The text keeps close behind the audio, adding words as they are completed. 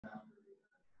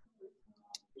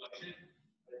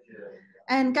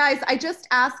And guys, I just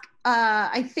ask,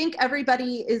 I think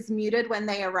everybody is muted when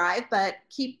they arrive, but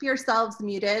keep yourselves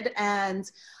muted. And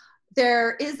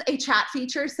there is a chat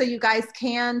feature, so you guys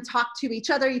can talk to each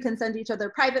other. You can send each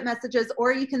other private messages,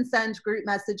 or you can send group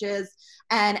messages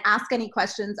and ask any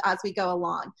questions as we go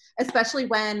along, especially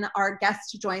when our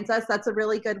guest joins us. That's a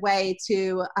really good way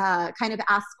to kind of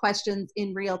ask questions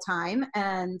in real time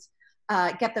and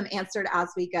get them answered as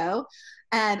we go.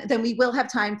 And then we will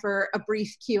have time for a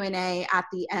brief Q&A at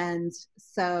the end.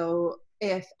 So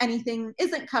if anything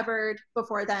isn't covered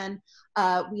before then,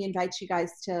 we invite you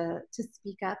guys to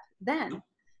speak up then.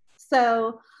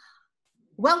 So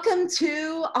welcome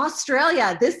to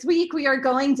Australia. This week we are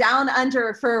going down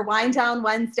under for Wine Down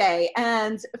Wednesday.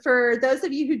 And for those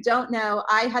of you who don't know,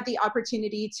 I had the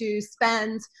opportunity to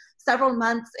spend several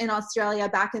months in Australia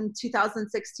back in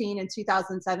 2016 and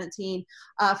 2017.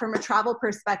 From a travel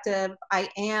perspective, I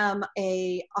am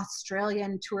a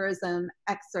Australian tourism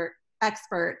expert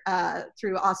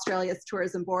through Australia's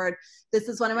tourism board. This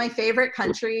is one of my favorite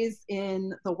countries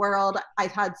in the world.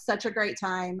 I've had such a great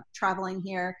time traveling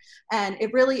here, and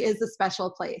it really is a special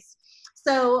place.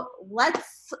 So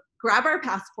let's grab our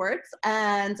passports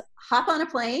and hop on a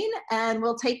plane, and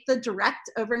we'll take the direct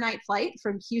overnight flight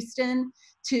from Houston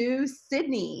to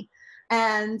Sydney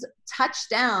and touch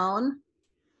down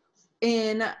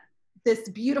in this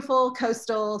beautiful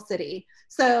coastal city.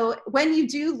 So when you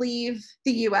do leave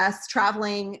the US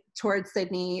traveling towards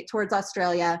Sydney, towards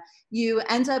Australia, you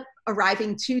end up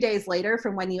arriving 2 days later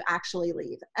from when you actually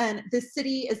leave. And this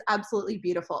city is absolutely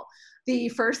beautiful. The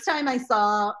first time I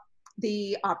saw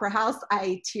the Opera House,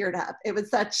 I teared up. It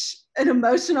was such an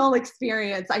emotional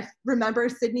experience. I remember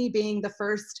Sydney being the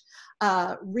first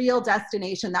real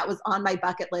destination that was on my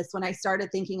bucket list when I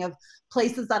started thinking of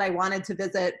places that I wanted to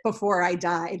visit before I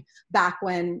died, back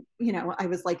when, you know, I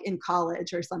was like in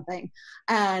college or something.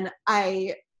 And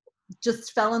I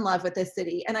just fell in love with this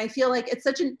city. And I feel like it's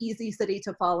such an easy city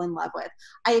to fall in love with.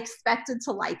 I expected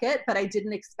to like it, but I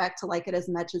didn't expect to like it as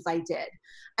much as I did.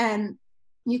 And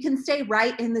you can stay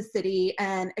right in the city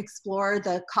and explore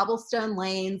the cobblestone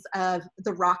lanes of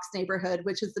the Rocks neighborhood,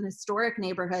 which is an historic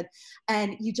neighborhood.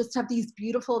 And you just have these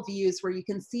beautiful views where you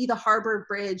can see the Harbor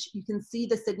Bridge, you can see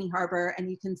the Sydney Harbor, and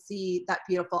you can see that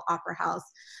beautiful Opera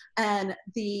House. And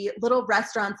the little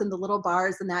restaurants and the little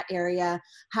bars in that area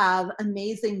have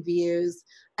amazing views.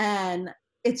 And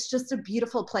it's just a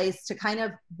beautiful place to kind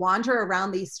of wander around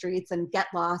these streets and get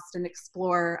lost and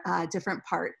explore different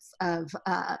parts of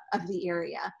the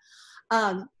area.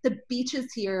 The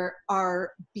beaches here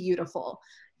are beautiful.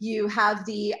 You have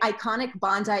the iconic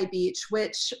Bondi Beach,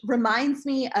 which reminds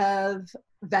me of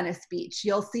Venice Beach.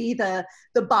 You'll see the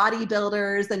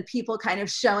bodybuilders and people kind of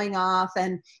showing off,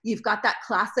 and you've got that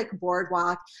classic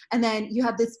boardwalk. And then you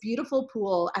have this beautiful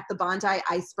pool at the Bondi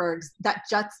Icebergs that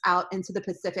juts out into the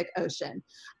Pacific Ocean.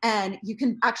 And you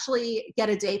can actually get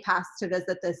a day pass to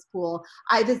visit this pool.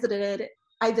 I visited it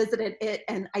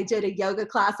and I did a yoga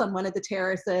class on one of the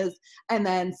terraces and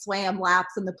then swam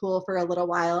laps in the pool for a little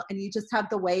while, and you just have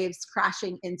the waves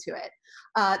crashing into it.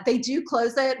 They do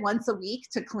close it once a week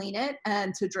to clean it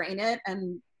and to drain it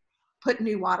and put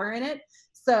new water in it.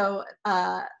 So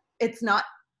it's not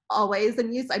always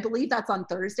in use. I believe that's on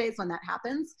Thursdays when that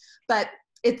happens, but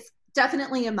it's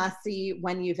definitely a must-see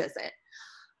when you visit.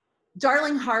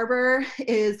 Darling Harbour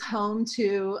is home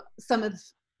to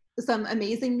some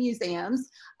amazing museums.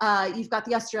 You've got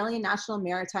the Australian National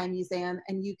Maritime Museum,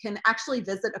 and you can actually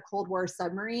visit a Cold War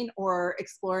submarine or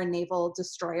explore a naval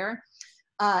destroyer.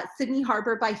 Sydney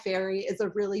Harbour by ferry is a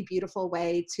really beautiful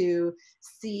way to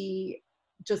see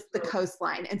just the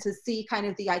coastline and to see kind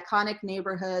of the iconic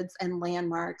neighborhoods and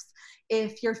landmarks.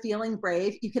 If you're feeling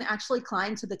brave, you can actually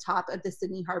climb to the top of the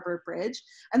Sydney Harbour Bridge.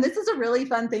 And this is a really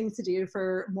fun thing to do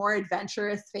for more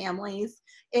adventurous families.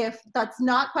 If that's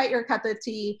not quite your cup of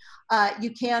tea,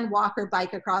 you can walk or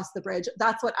bike across the bridge.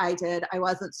 That's what I did. I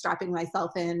wasn't strapping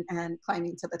myself in and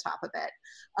climbing to the top of it.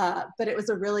 But it was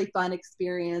a really fun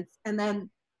experience. And then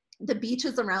the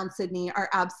beaches around Sydney are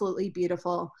absolutely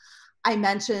beautiful. I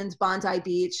mentioned Bondi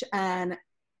Beach, and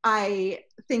I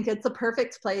think it's a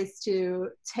perfect place to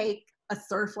take a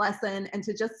surf lesson and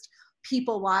to just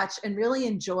people watch and really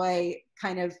enjoy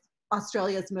kind of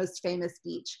Australia's most famous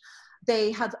beach.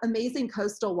 They have amazing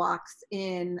coastal walks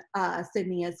in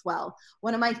Sydney as well.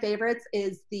 One of my favorites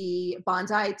is the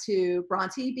Bondi to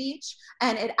Bronte Beach,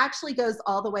 and it actually goes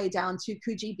all the way down to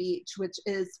Coogee Beach, which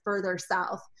is further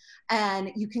south.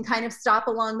 And you can kind of stop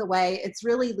along the way. It's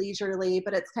really leisurely,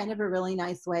 but it's kind of a really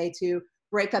nice way to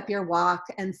break up your walk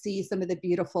and see some of the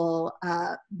beautiful,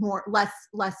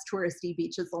 less touristy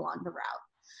beaches along the route.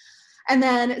 And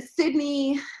then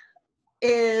Sydney,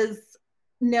 is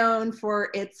known for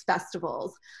its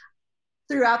festivals.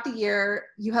 Throughout the year,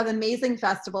 you have amazing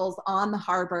festivals on the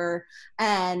harbor,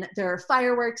 and there are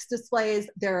fireworks displays,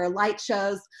 there are light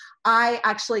shows. I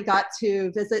actually got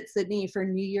to visit Sydney for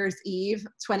New Year's Eve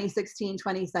 2016,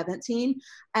 2017,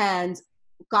 and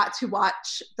got to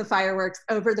watch the fireworks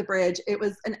over the bridge. It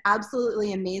was an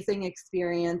absolutely amazing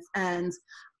experience, and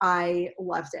I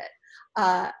loved it.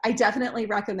 I definitely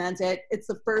recommend it. It's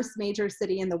the first major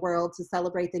city in the world to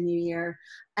celebrate the new year,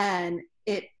 and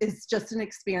it is just an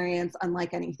experience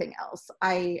unlike anything else.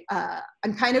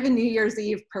 I'm kind of a New Year's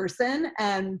Eve person,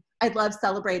 and I love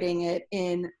celebrating it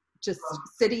in just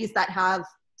cities that have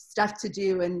stuff to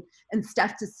do and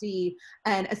stuff to see,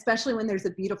 and especially when there's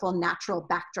a beautiful natural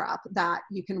backdrop that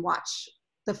you can watch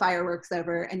the fireworks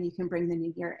over and you can bring the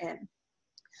new year in.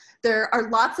 There are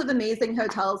lots of amazing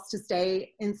hotels to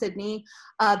stay in Sydney.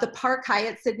 The Park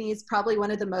Hyatt Sydney is probably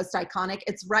one of the most iconic.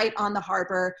 It's right on the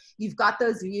harbor. You've got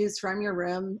those views from your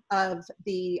room of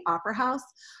the Opera House.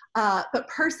 But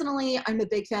personally, I'm a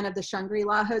big fan of the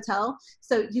Shangri-La Hotel.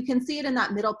 So you can see it in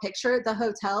that middle picture. The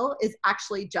hotel is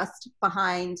actually just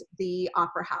behind the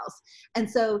Opera House. And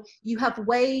so you have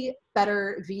way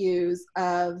better views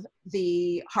of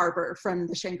the harbor from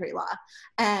the Shangri-La.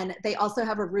 And they also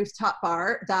have a rooftop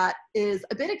bar that is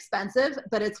a bit expensive,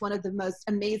 but it's one of the most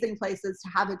amazing places to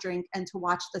have a drink and to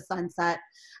watch the sunset.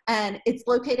 And it's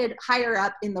located higher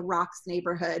up in the Rocks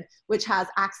neighborhood, which has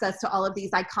access to all of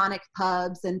these iconic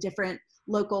pubs and different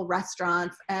local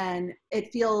restaurants, and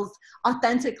it feels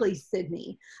authentically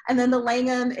Sydney. And then the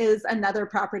Langham is another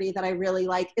property that I really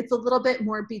like. It's a little bit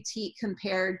more boutique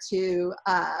compared to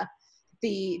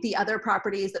the other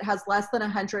properties. It has less than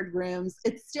 100 rooms.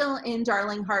 It's still in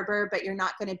Darling Harbor, but you're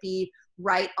not going to be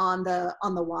right on the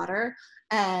water,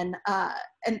 and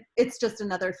it's just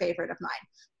another favorite of mine.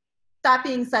 That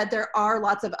being said, there are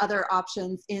lots of other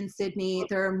options in Sydney.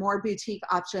 There are more boutique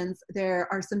options. There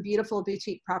are some beautiful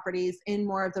boutique properties in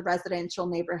more of the residential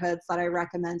neighborhoods that I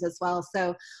recommend as well.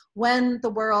 So when the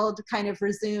world kind of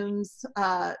resumes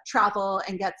travel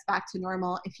and gets back to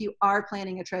normal, if you are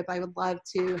planning a trip, I would love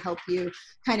to help you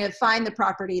kind of find the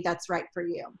property that's right for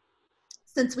you.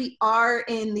 Since we are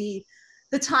in the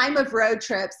time of road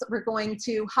trips, we're going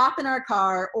to hop in our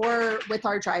car or with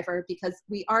our driver, because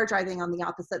we are driving on the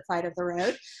opposite side of the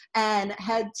road, and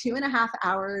head 2.5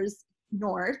 hours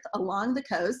north along the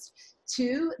coast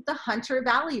to the Hunter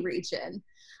Valley region.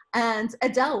 And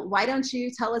Adele, why don't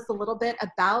you tell us a little bit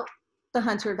about the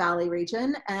Hunter Valley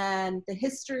region and the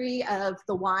history of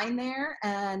the wine there,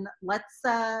 and let's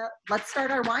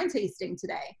start our wine tasting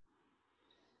today.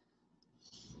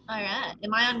 All right.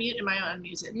 Am I on mute? Am I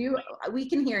unmuted? We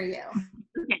can hear you.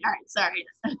 Okay. All right. Sorry.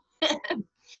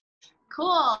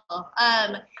 Cool.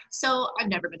 So I've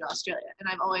never been to Australia, and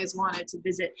I've always wanted to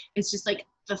visit. It's just like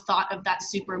the thought of that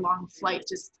super long flight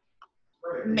just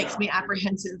makes me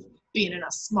apprehensive, being in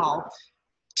a small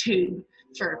tube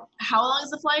for how long is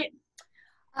the flight?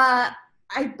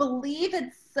 I believe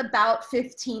it's about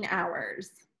 15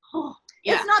 hours. Oh,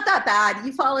 yeah. It's not that bad.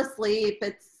 You fall asleep.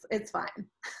 It's fine.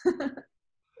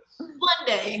 One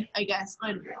day, I guess,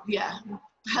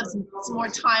 have some more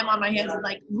time on my hands and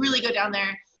like really go down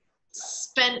there,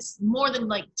 spend more than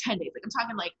like 10 days. Like I'm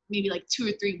talking like maybe like 2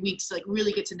 or 3 weeks to like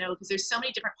really get to know, because there's so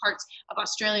many different parts of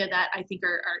Australia that I think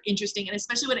are interesting, and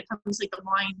especially when it comes to like the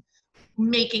wine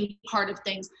making part of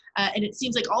things. And it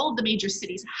seems like all of the major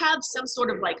cities have some sort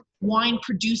of like wine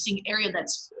producing area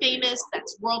that's famous,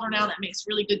 that's world renowned, that makes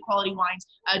really good quality wines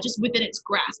just within its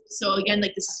grasp. So again,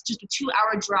 like this is just a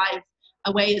 2-hour drive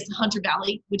away is the Hunter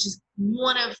Valley, which is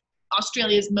one of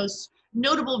Australia's most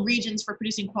notable regions for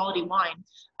producing quality wine.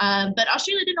 But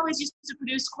Australia didn't always used to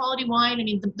produce quality wine. I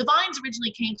mean, the vines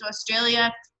originally came to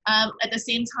Australia at the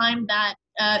same time that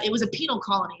it was a penal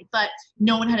colony, but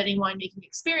no one had any winemaking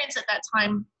experience at that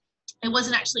time. It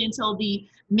wasn't actually until the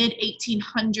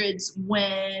mid-1800s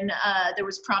when there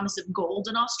was promise of gold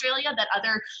in Australia that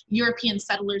other European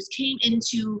settlers came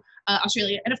into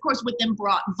Australia, and of course with them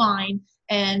brought vine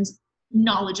and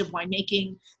knowledge of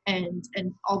winemaking and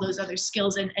all those other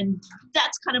skills, and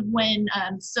that's kind of when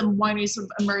some wineries sort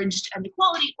of emerged, and the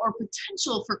quality or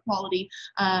potential for quality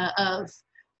of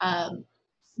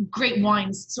great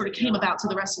wines sort of came about to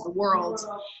the rest of the world.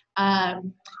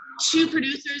 Two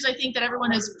producers I think that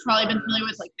everyone has probably been familiar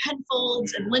with, like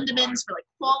Penfolds and Lindemans for like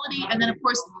quality, and then of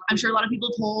course I'm sure a lot of people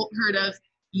have heard of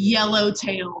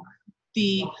Yellowtail,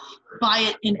 the buy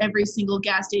it in every single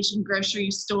gas station, grocery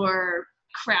store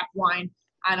crap wine.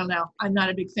 I don't know. I'm not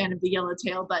a big fan of the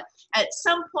Yellowtail, but at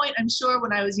some point, I'm sure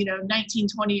when I was, 19,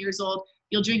 20 years old,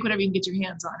 you'll drink whatever you can get your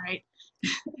hands on, right?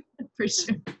 For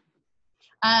sure.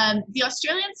 The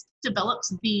Australians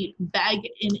developed the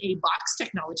bag-in-a-box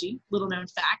technology, little known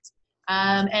fact.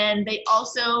 And they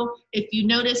also, if you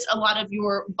notice, a lot of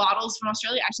your bottles from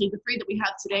Australia, actually the 3 that we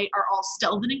have today are all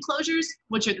Stelvin enclosures,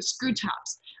 which are the screw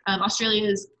tops. Australia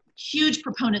is huge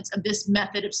proponents of this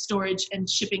method of storage and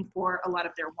shipping for a lot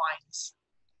of their wines.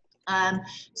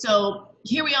 So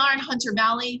here we are in Hunter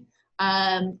Valley.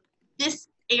 This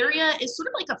area is sort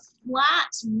of like a flat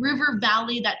river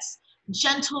valley that's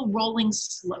gentle rolling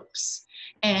slopes.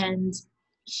 And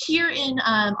here in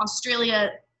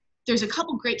Australia, there's a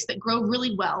couple grapes that grow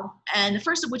really well. And the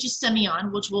first of which is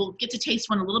Semillon, which we'll get to taste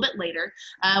one a little bit later.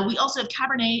 We also have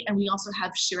Cabernet and we also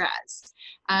have Shiraz.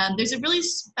 There's a really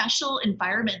special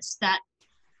environment that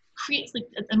creates like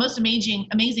the most amazing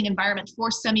environment for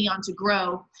Semillon to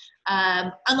grow,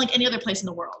 unlike any other place in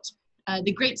the world.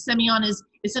 The grape Semillon is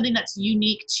something that's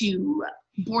unique to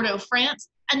Bordeaux, France,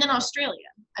 and then Australia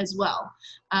as well.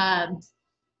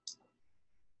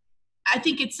 I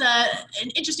think it's an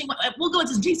interesting one. We'll go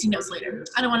into some tasting notes later.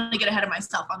 I don't want to get ahead of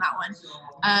myself on that one.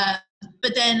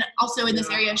 But then also in this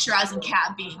area, Shiraz and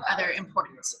Cab being other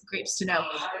important grapes to know.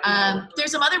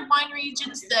 There's some other wine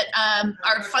regions that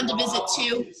are fun to visit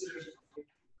too.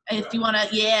 If you want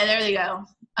to, yeah, there they go.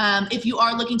 If you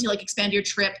are looking to like expand your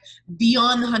trip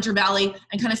beyond the Hunter Valley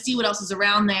and kind of see what else is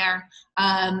around there.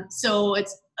 So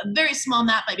it's a very small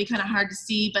map, might be kind of hard to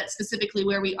see, but specifically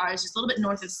where we are is just a little bit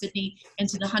north of Sydney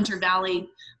into the Hunter Valley.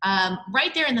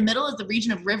 Right there in the middle is the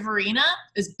region of Riverina,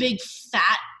 this big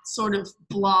fat sort of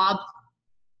blob,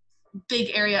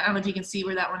 big area. I don't know if you can see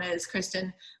where that one is,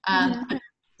 Kristen.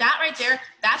 That right there,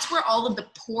 that's where all of the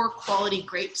poor quality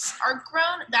grapes are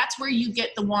grown. That's where you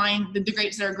get the wine, the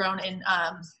grapes that are grown in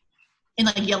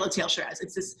like yellowtail Shiraz.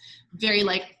 It's this very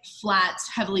like flat,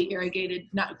 heavily irrigated,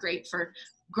 not great for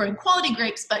growing quality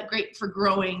grapes, but great for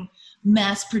growing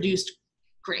mass-produced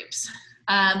grapes.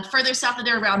 Further south of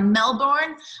there around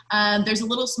Melbourne, there's a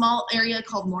little small area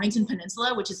called Mornington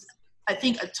Peninsula, which is, I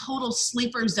think, a total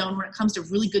sleeper zone when it comes to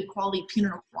really good quality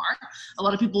Pinot Noir. A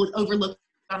lot of people would overlook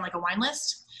on like a wine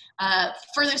list.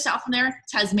 Further south from there,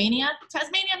 Tasmania.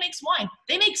 Tasmania makes wine.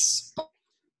 They make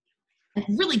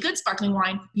really good sparkling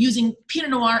wine using Pinot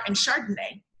Noir and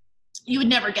Chardonnay. You would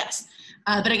never guess.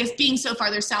 But I guess being so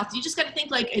farther south, you just got to think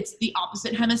like it's the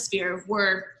opposite hemisphere,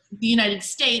 where the United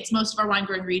States, most of our wine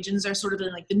growing regions are sort of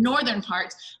in like the northern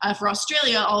part. For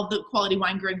Australia, all the quality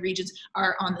wine growing regions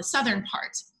are on the southern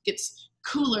part. It gets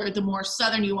cooler the more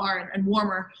southern you are and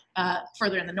warmer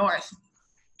further in the north.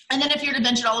 And then if you're to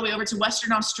venture all the way over to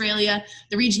Western Australia,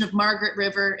 the region of Margaret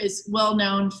River is well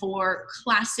known for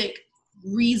classic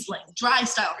Riesling, dry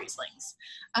style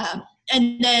Rieslings.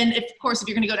 And then, of course, if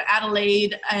you're going to go to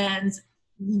Adelaide and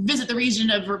visit the region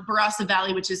of Barossa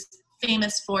Valley, which is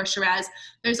famous for Shiraz,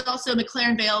 there's also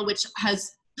McLaren Vale, which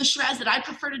has the Shiraz that I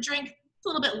prefer to drink. It's a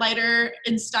little bit lighter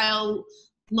in style,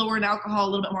 lower in alcohol, a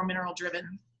little bit more mineral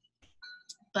driven.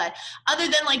 But other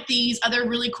than like these other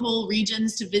really cool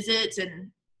regions to visit,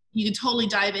 and you can totally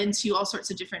dive into all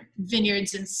sorts of different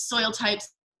vineyards and soil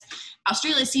types,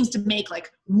 Australia seems to make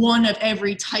like one of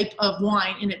every type of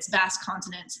wine in its vast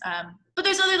continent. But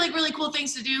there's other like really cool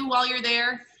things to do while you're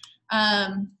there.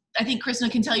 I think Kristen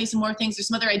can tell you some more things. There's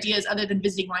some other ideas other than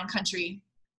visiting wine country.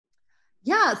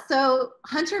 Yeah, so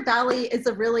Hunter Valley is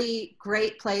a really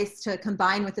great place to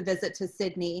combine with a visit to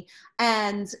Sydney.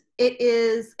 And it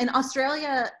is, and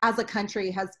Australia as a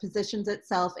country has positioned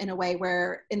itself in a way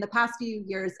where in the past few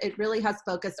years, it really has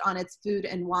focused on its food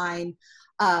and wine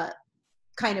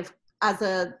kind of as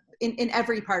in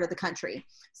every part of the country.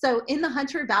 So in the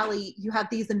Hunter Valley, you have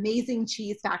these amazing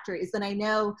cheese factories. And I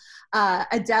know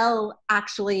Adele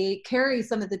actually carries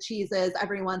some of the cheeses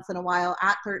every once in a while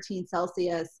at 13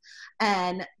 Celsius.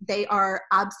 And they are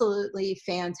absolutely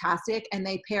fantastic. And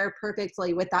they pair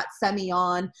perfectly with that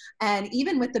Semillon and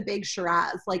even with the big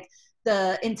Shiraz. Like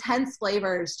the intense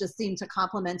flavors just seem to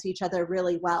complement each other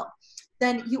really well.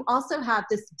 Then you also have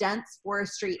this dense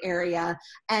forestry area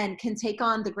and can take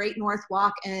on the Great North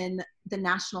Walk and the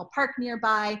National Park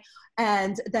nearby.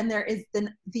 And then there is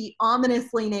the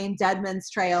ominously named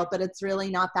Deadman's Trail, but it's really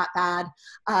not that bad.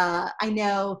 I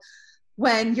know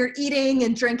when you're eating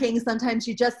and drinking, sometimes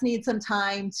you just need some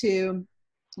time to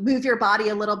move your body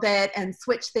a little bit and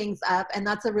switch things up. And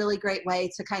that's a really great way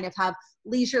to kind of have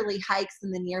leisurely hikes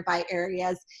in the nearby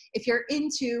areas. If you're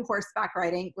into horseback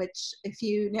riding, which if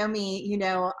you know me, you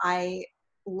know I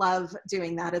love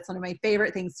doing that. It's one of my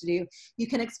favorite things to do. You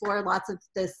can explore lots of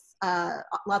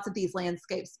these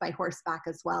landscapes by horseback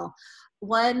as well.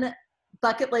 One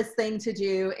bucket list thing to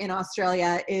do in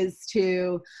Australia is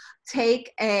to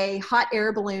take a hot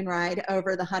air balloon ride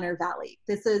over the Hunter Valley.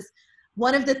 This is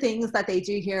one of the things that they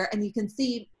do here, and you can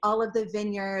see all of the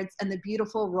vineyards and the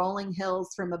beautiful rolling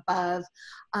hills from above.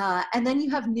 And then you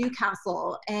have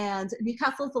Newcastle, and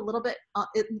Newcastle's a little bit,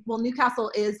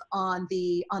 Newcastle is on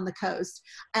the coast,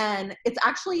 and it's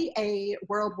actually a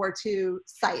World War II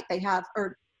site. They have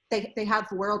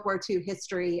World War II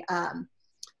history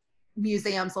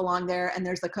museums along there, and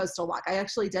there's a coastal walk. I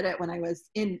actually did it when I was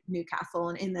in Newcastle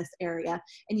and in this area,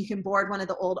 and you can board one of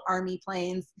the old army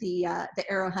planes, the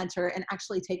Arrow Hunter, and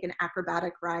actually take an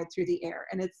acrobatic ride through the air,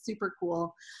 and it's super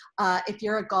cool. If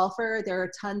you're a golfer, there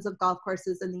are tons of golf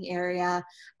courses in the area,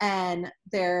 and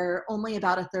they're only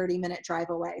about a 30-minute drive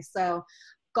away. So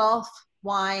golf,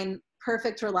 wine,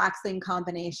 perfect relaxing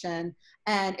combination.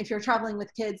 And if you're traveling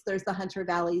with kids, there's the Hunter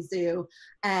Valley Zoo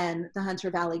and the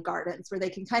Hunter Valley Gardens, where they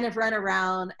can kind of run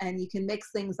around, and you can mix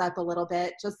things up a little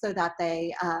bit just so that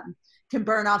they can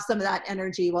burn off some of that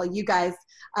energy while you guys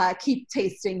keep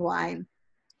tasting wine.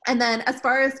 And then as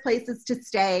far as places to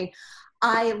stay,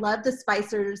 I love the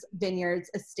Spicer's Vineyards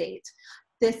Estate.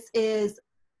 This is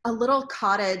a little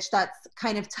cottage that's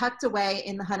kind of tucked away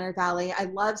in the Hunter Valley. I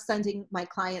love sending my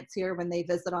clients here when they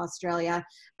visit Australia,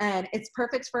 and it's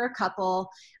perfect for a couple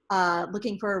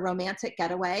looking for a romantic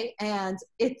getaway. And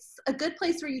it's a good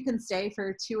place where you can stay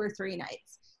for 2 or 3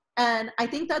 nights. And I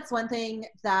think that's one thing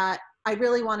that I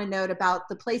really want to note about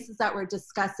the places that we're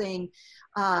discussing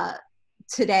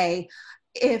today.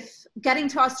 If getting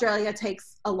to Australia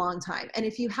takes a long time, and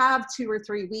if you have 2 or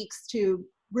 3 weeks to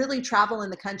really travel in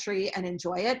the country and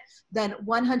enjoy it, then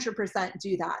 100%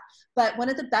 do that. But one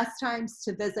of the best times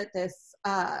to visit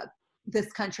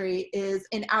this country is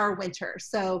in our winter.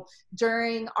 So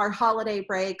during our holiday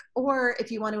break, or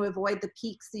if you want to avoid the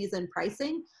peak season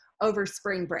pricing, over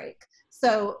spring break.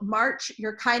 So March,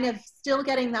 you're kind of still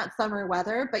getting that summer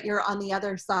weather, but you're on the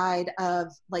other side of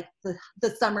like the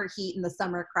summer heat and the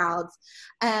summer crowds.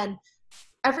 And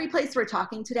every place we're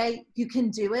talking today, you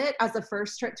can do it as a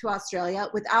first trip to Australia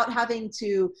without having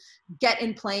to get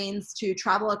in planes to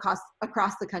travel across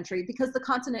the country, because the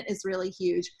continent is really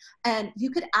huge. And you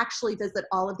could actually visit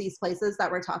all of these places that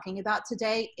we're talking about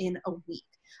today in a week.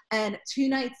 And 2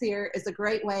 nights here is a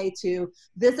great way to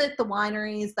visit the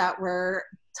wineries that we're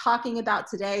talking about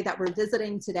today, that we're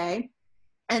visiting today,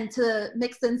 and to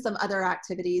mix in some other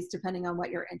activities depending on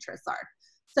what your interests are.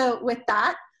 So with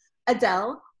that,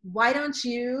 Adele, why don't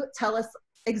you tell us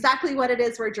exactly what it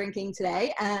is we're drinking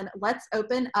today, and let's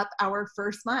open up our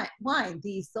first wine,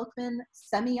 the Silkman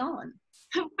Semillon.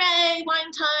 Hooray,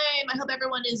 wine time! I hope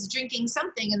everyone is drinking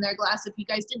something in their glass. If you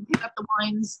guys didn't pick up the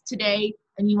wines today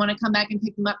and you want to come back and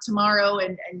pick them up tomorrow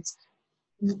and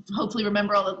hopefully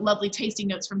remember all the lovely tasting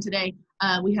notes from today,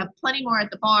 we have plenty more at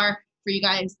the bar for you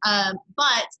guys.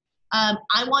 But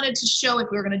I wanted to show, if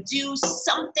we were going to do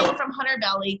something from Hunter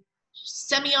Valley,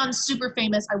 Semillon, super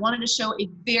famous. I wanted to show a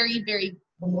very, very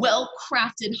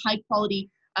well-crafted, high-quality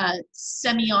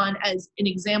Semillon as an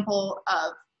example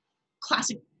of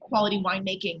classic quality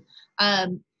winemaking.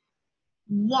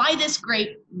 Why this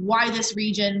grape? Why this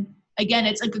region? Again,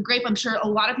 it's like a grape I'm sure a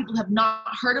lot of people have not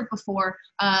heard of before.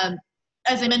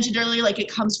 As I mentioned earlier, like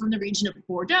it comes from the region of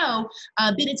Bordeaux,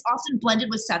 but it's often blended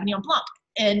with Sauvignon Blanc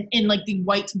and in like the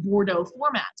white Bordeaux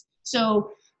format.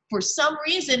 So for some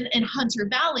reason in Hunter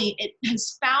Valley, it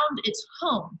has found its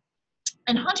home.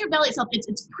 And Hunter Valley itself,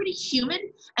 it's pretty humid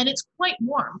and it's quite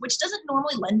warm, which doesn't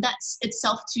normally lend that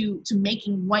itself to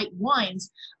making white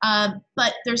wines.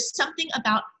 But there's something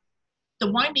about the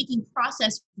winemaking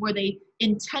process where they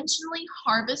intentionally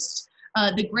harvest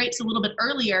the grapes a little bit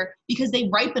earlier because they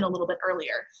ripen a little bit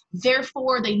earlier.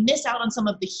 Therefore, they miss out on some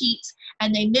of the heat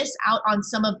and they miss out on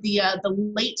some of the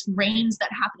late rains that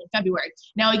happen in February.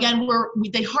 Now, again,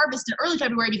 they harvest in early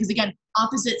February because, again,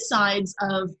 opposite sides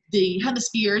of the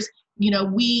hemispheres. You know,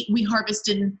 we harvest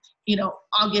in,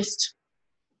 August,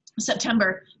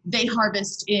 September. They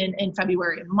harvest in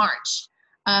February and March.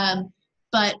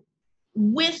 But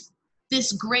with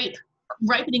this grape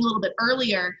ripening a little bit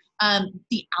earlier,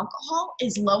 the alcohol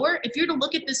is lower. If you're to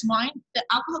look at this wine, the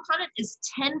alcohol content is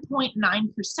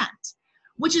 10.9%,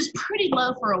 which is pretty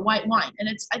low for a white wine. And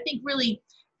it's, I think, really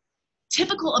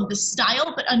typical of the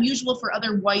style, but unusual for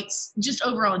other whites, just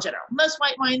overall in general. Most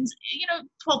white wines,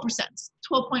 12%,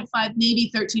 12.5,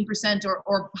 maybe 13%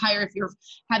 or higher if you're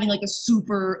having like a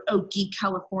super oaky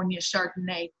California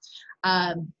Chardonnay.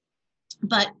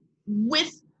 But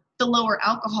with the lower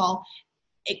alcohol,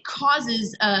 it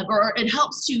causes, or it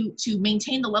helps to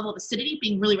maintain the level of acidity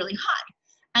being really, really high.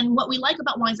 And what we like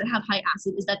about wines that have high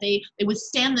acid is that they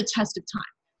withstand the test of time.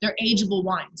 They're ageable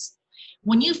wines.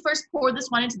 When you first pour this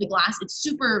wine into the glass, it's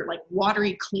super like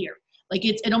watery clear. Like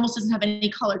it almost doesn't have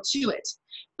any color to it.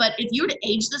 But if you were to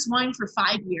age this wine for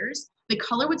 5 years, the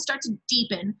color would start to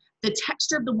deepen, the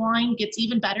texture of the wine gets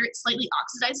even better, it slightly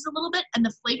oxidizes a little bit, and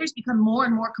the flavors become more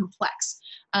and more complex.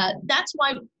 That's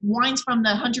why wines from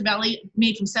the Hunter Valley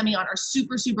made from Semillon are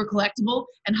super, super collectible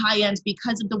and high end,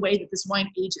 because of the way that this wine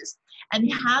ages. And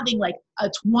having like a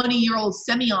 20-year-old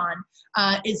Semillon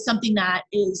is something that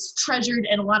is treasured,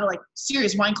 and a lot of like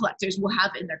serious wine collectors will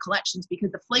have in their collections,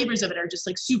 because the flavors of it are just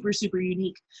like super, super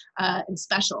unique and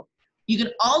special. You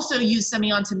can also use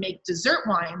Semillon to make dessert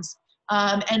wines.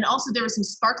 And also there were some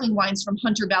sparkling wines from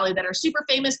Hunter Valley that are super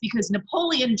famous because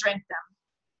Napoleon drank them.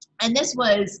 And this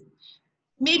was,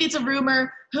 maybe it's a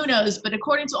rumor, who knows, but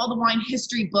according to all the wine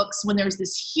history books, when there was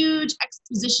this huge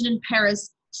exposition in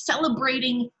Paris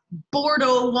celebrating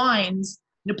Bordeaux wines,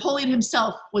 Napoleon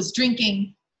himself was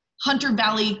drinking Hunter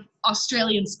Valley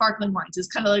Australian sparkling wines. It's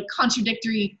kind of like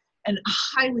contradictory and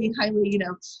highly, highly,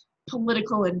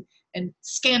 political and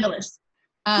scandalous.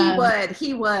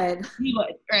 He would,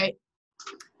 right?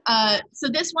 So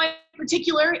this wine in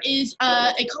particular is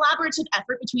a collaborative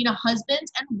effort between a husband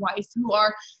and wife who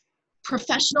are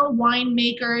professional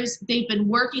winemakers. They've been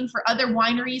working for other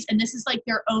wineries, and this is like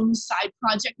their own side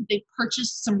project. They've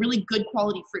purchased some really good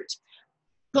quality fruit.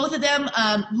 Both of them,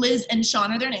 Liz and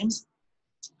Sean are their names.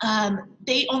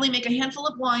 They only make a handful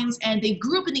of wines, and they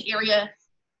grew up in the area,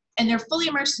 and they're fully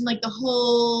immersed in like the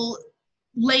whole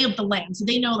lay of the land. So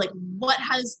they know like what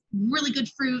has really good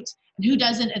fruit and who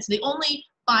doesn't. And so they only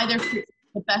buy their fruit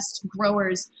from the best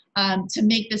growers to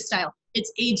make this style.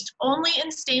 It's aged only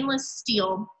in stainless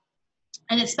steel,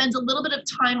 and it spends a little bit of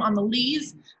time on the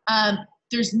lees.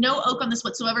 There's no oak on this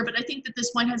whatsoever, but I think that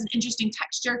this wine has an interesting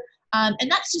texture. And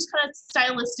that's just kind of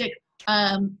stylistic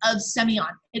of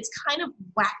Semillon. It's kind of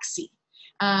waxy.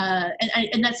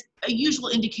 And that's a usual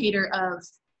indicator of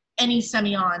any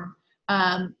Semillon,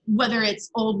 whether it's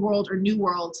old world or new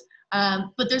world.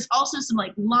 But there's also some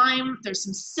like lime, there's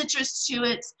some citrus to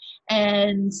it,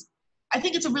 and I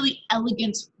think it's a really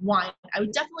elegant wine. I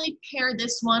would definitely pair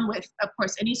this one with, of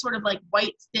course, any sort of like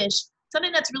white fish,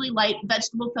 something that's really light,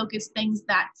 vegetable focused, things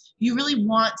that you really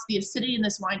want the acidity in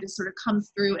this wine to sort of come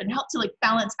through and help to like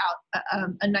balance out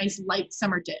a nice light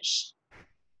summer dish.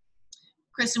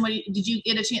 Kristen, did you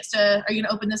get a chance to, are you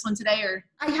gonna open this one today or?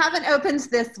 I haven't opened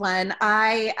this one.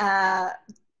 I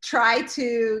try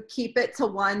to keep it to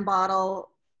one bottle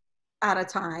at a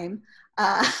time.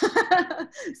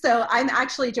 So I'm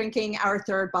actually drinking our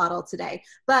third bottle today,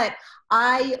 but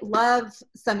I love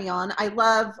Semillon. I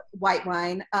love white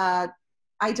wine.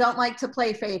 I don't like to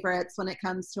play favorites when it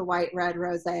comes to white, red,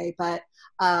 rosé, but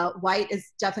white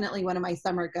is definitely one of my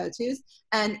summer go-tos.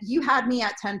 And you had me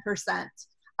at 10%.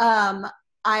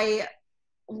 I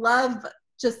love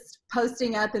just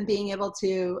posting up and being able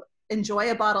to enjoy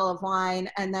a bottle of wine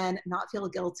and then not feel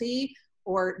guilty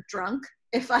or drunk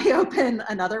if I open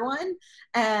another one.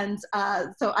 And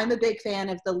so I'm a big fan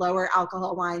of the lower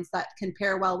alcohol wines that can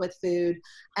pair well with food,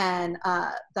 and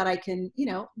that I can,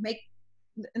 make,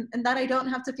 and that I don't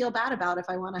have to feel bad about if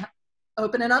I want to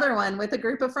open another one with a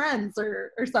group of friends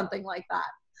or something like that.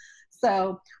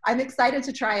 So I'm excited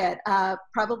to try it,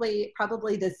 probably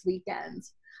this weekend.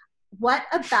 What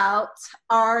about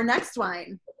our next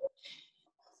wine?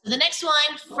 The next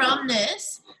wine from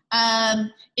this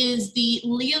is the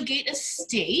Leogate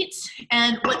Estate.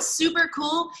 And what's super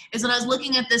cool is when I was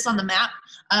looking at this on the map,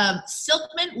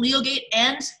 Silkman, Leogate,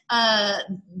 and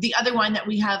the other wine that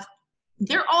we have,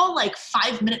 they're all like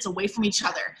 5 minutes away from each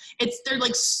other. They're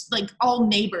like all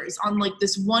neighbors on like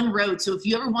this one road. So if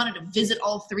you ever wanted to visit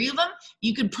all three of them,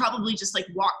 you could probably just like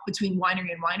walk between winery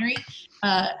and winery,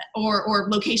 or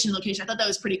location to location. I thought that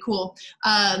was pretty cool.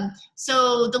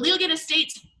 So the Leogate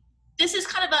Estate, this is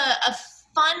kind of a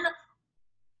fun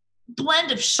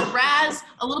blend of Shiraz,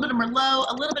 a little bit of Merlot,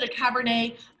 a little bit of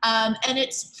Cabernet, and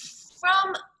it's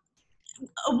from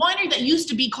a winery that used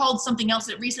to be called something else.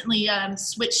 It recently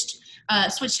switched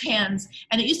hands,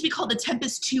 and it used to be called the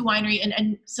Tempest 2 Winery,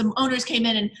 and some owners came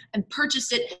in and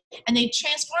purchased it, and they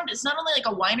transformed it. It's not only like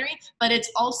a winery, but it's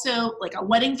also like a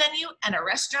wedding venue and a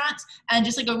restaurant, and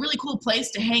just like a really cool place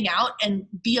to hang out and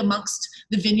be amongst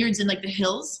the vineyards and like the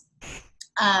hills.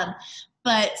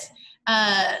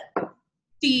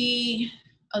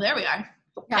 There we are.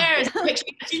 Yeah. There's a picture.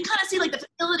 You can kind of see like the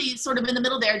facility sort of in the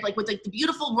middle there, like with like the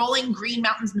beautiful rolling green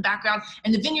mountains in the background,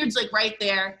 and the vineyards like right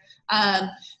there.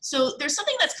 So there's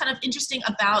something that's kind of interesting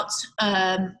about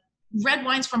red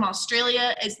wines from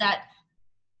Australia, is that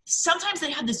sometimes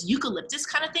they have this eucalyptus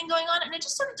kind of thing going on, and it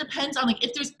just sort of depends on like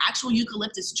if there's actual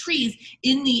eucalyptus trees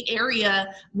in the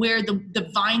area where the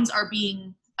vines are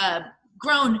being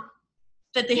grown,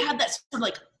 that they have that sort of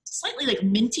like slightly like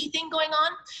minty thing going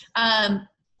on.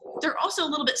 they're also a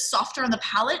little bit softer on the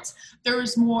palate.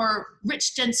 There's more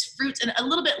rich, dense fruits and a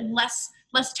little bit less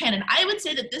tannin. I would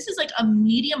say that this is like a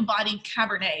medium-bodied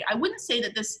Cabernet. I wouldn't say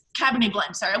that this Cabernet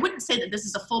blend. Sorry, I wouldn't say that this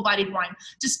is a full-bodied wine,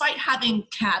 despite having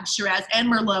Cab, Shiraz, and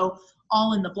Merlot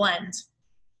all in the blend.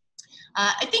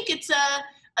 I think it's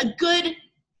a good,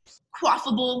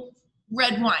 quaffable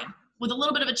red wine with a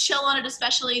little bit of a chill on it,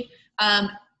 especially.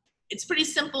 It's pretty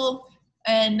simple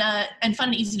and fun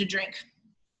and easy to drink.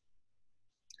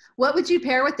 What would you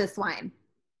pair with this wine?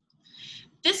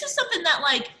 This is something that,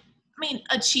 like, I mean,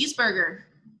 a cheeseburger.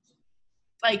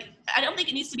 Like, I don't think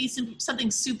it needs to be something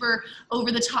super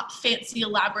over the top, fancy,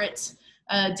 elaborate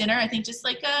dinner. I think just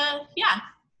like,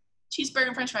 cheeseburger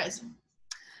and French fries.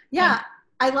 Yeah,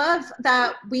 I love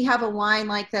that we have a wine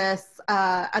like this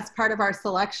as part of our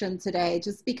selection today,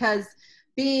 just because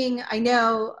I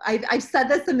know I've said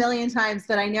this a million times,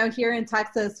 but I know here in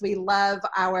Texas, we love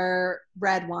our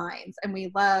red wines and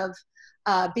we love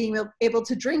being able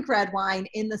to drink red wine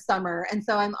in the summer. And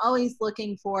so I'm always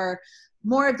looking for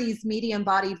more of these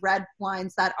medium-bodied red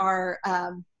wines that are,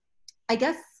 I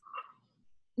guess,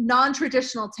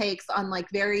 non-traditional takes on like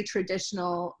very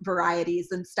traditional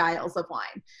varieties and styles of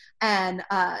wine, and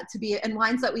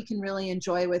wines that we can really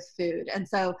enjoy with food. And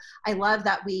so I love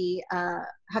that we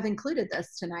have included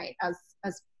this tonight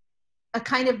as a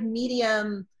kind of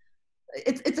medium.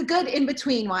 It's a good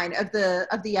in-between wine of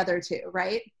the other two,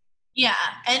 right? Yeah,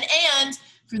 and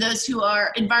for those who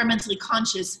are environmentally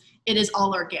conscious, it is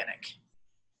all organic.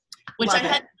 Which I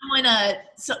had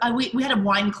we had a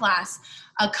wine class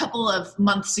a couple of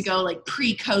months ago, like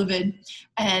pre-COVID,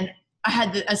 and I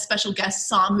had a special guest,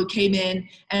 Sam, who came in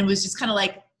and was just kind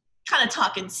of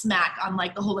talking smack on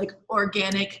like the whole like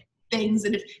organic things.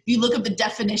 And if you look up the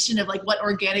definition of like what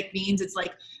organic means, it's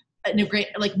like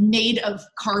made of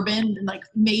carbon and like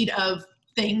made of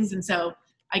things. And so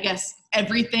I guess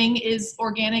everything is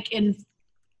organic in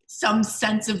some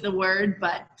sense of the word,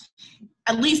 but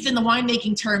at least in the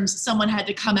winemaking terms, someone had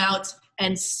to come out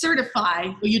and certify,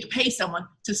 well, you had to pay someone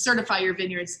to certify your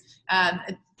vineyards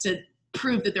to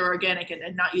prove that they're organic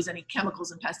and not use any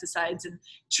chemicals and pesticides and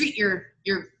treat your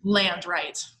land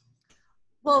right.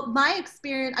 Well, my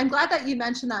experience, I'm glad that you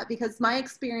mentioned that, because my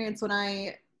experience when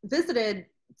I visited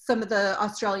some of the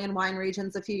Australian wine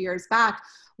regions a few years back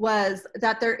was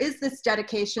that there is this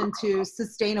dedication to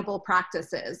sustainable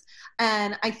practices.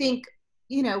 And I think,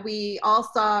 we all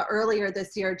saw earlier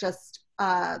this year just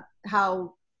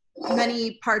how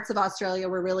many parts of Australia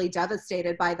were really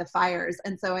devastated by the fires.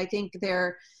 And so I think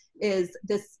there is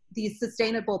these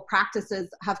sustainable practices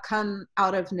have come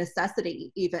out of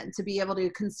necessity, even to be able to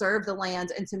conserve the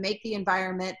land and to make the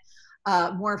environment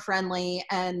more friendly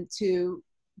and to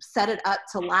set it up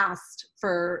to last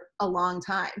for a long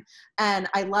time. And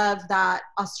I love that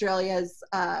Australia's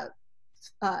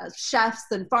chefs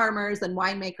and farmers and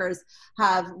winemakers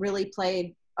have really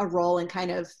played a role in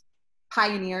kind of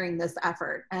pioneering this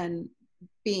effort and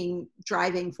being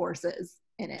driving forces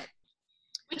in it.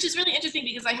 Which is really interesting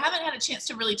because I haven't had a chance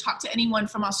to really talk to anyone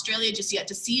from Australia just yet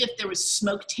to see if there was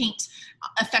smoke taint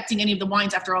affecting any of the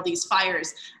wines after all these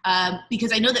fires.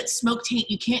 Because I know that smoke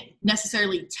taint, you can't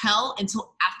necessarily tell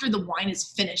until after the wine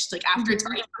is finished, like after it's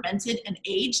already fermented and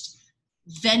aged,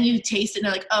 then you taste it and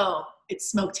they're like, oh, it's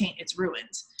smoke taint, it's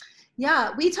ruined.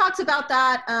 Yeah, we talked about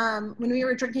that when we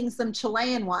were drinking some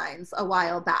Chilean wines a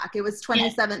while back. It was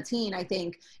 2017, I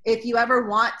think. If you ever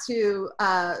want to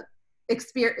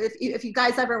if you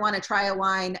guys ever want to try a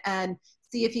wine and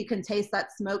see if you can taste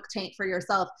that smoke taint for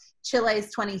yourself, Chile's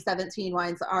 2017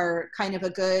 wines are kind of a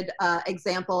good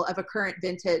example of a current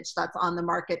vintage that's on the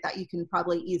market that you can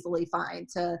probably easily find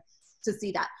to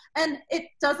see that. And it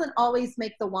doesn't always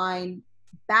make the wine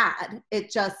bad.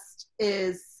 It just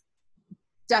is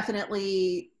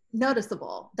definitely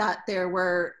noticeable that there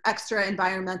were extra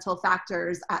environmental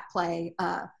factors at play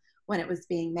when it was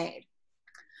being made.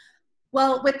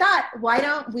 Well, with that,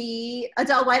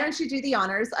 Adele, why don't you do the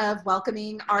honors of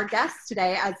welcoming our guests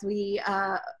today as we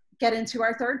get into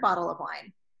our third bottle of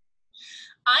wine?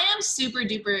 I am super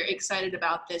duper excited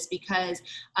about this because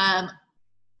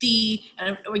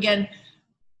again,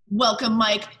 welcome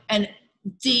Mike and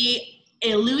De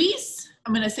Iuliis.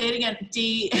 I'm going to say it again.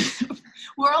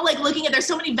 We're all like looking at, there's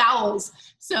so many vowels.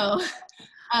 So,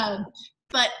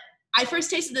 but I first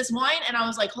tasted this wine and I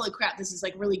was like, holy crap, this is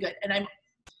like really good. And I'm,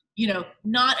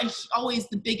 not always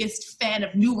the biggest fan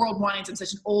of New World wines. I'm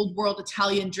such an old world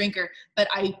Italian drinker, but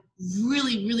I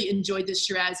really, really enjoyed this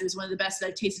Shiraz. It was one of the best that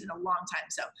I've tasted in a long time.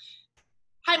 So,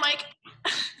 hi, Mike.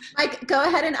 Mike, go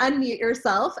ahead and unmute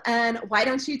yourself. And why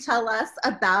don't you tell us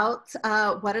about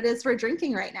what it is we're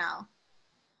drinking right now?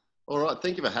 All right.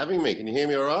 Thank you for having me. Can you hear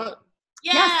me all right?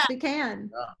 Yeah. Yes, we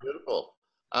can. Ah, beautiful.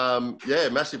 Yeah,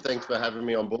 massive thanks for having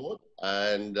me on board.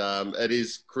 And it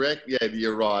is correct. Yeah,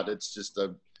 you're right. It's just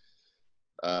a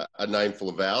name full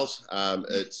of vowels.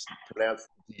 It's pronounced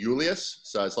De Iuliis,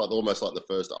 so it's like almost like the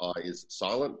first I is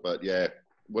silent. But yeah,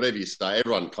 whatever you say,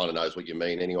 everyone kind of knows what you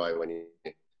mean anyway. When you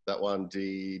that one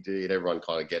D, everyone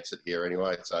kind of gets it here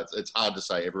anyway. So it's hard to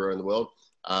say everywhere in the world.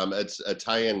 It's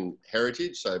Italian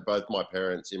heritage. So both my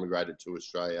parents immigrated to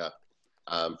Australia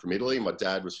from Italy. My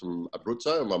dad was from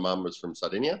Abruzzo and my mum was from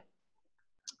Sardinia.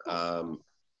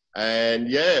 And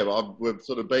yeah, we've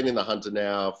sort of been in the Hunter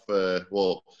now for,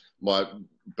 well,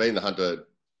 being the Hunter,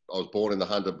 I was born in the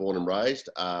Hunter, born and raised.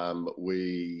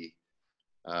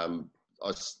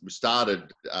 I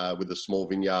started with a small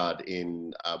vineyard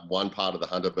in one part of the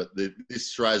Hunter, but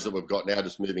this Shiraz that we've got now,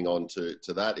 just moving on to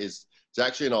that, it's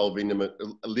actually an old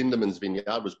Lindeman's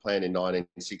vineyard, was planted in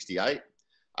 1968,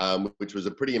 which was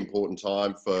a pretty important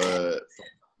time for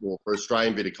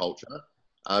Australian viticulture.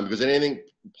 Because anything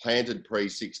planted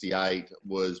pre-68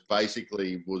 was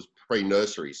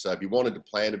pre-nursery. So if you wanted to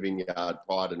plant a vineyard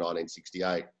prior to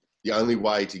 1968, the only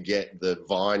way to get the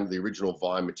original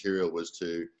vine material, was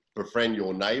to befriend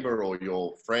your neighbour or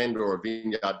your friend or a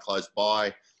vineyard close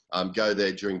by, go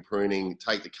there during pruning,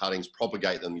 take the cuttings,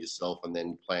 propagate them yourself, and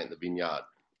then plant the vineyard.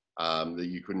 That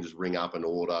you couldn't just ring up and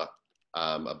order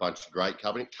a bunch of grape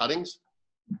cuttings.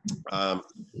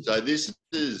 So this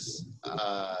is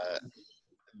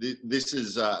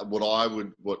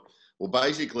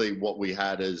basically what we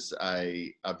had as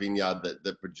a vineyard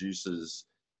that produces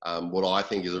what I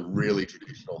think is a really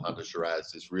traditional Hunter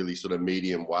Shiraz. It's really sort of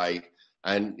medium weight.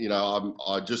 And, you know,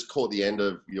 I just caught the end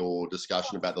of your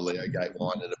discussion about the Leo Gate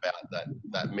wine and about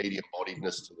that medium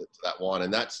bodiedness to that wine.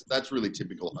 And that's really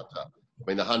typical Hunter. I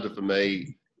mean, the Hunter for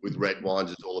me with red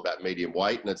wines is all about medium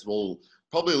weight, and it's all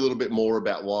probably a little bit more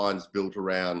about wines built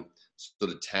around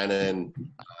sort of tannin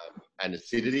and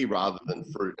acidity rather than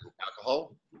fruit and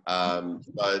alcohol.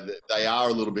 So they are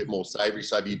a little bit more savoury.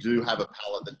 So if you do have a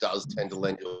palate that does tend to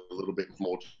lend you a little bit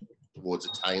more towards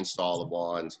Italian style of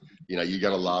wines, you know, you're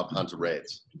going to love Hunter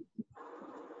Reds.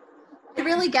 I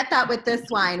really get that with this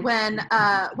wine. When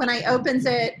I opened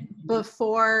it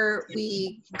before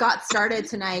we got started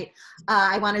tonight,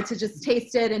 I wanted to just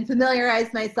taste it and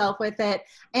familiarize myself with it.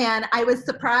 And I was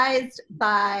surprised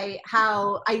by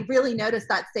how I really noticed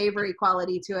that savory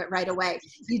quality to it right away.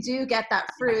 You do get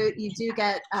that fruit. You do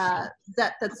get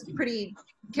that's pretty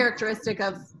characteristic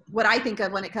of what I think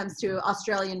of when it comes to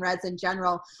Australian reds in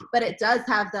general. But it does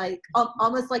have like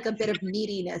almost like a bit of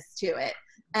meatiness to it.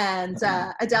 And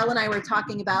Adele and I were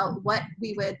talking about what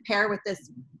we would pair with this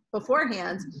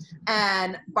beforehand,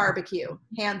 and barbecue,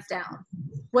 hands down.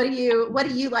 What do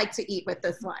you like to eat with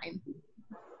this wine?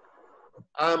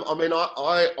 I mean,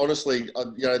 I honestly,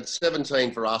 you know,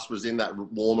 17 for us was in that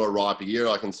warmer, riper year.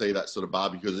 I can see that sort of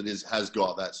barbecue, because it has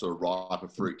got that sort of riper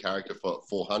fruit character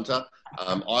for Hunter.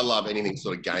 I love anything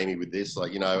sort of gamey with this.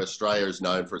 Like, you know, Australia is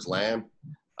known for its lamb.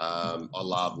 I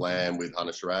love lamb with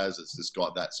Hunter Shiraz. It's just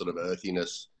got that sort of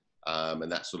earthiness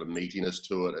and that sort of meatiness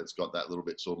to it. It's got that little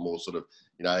bit sort of more sort of,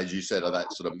 you know, as you said, of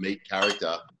that sort of meat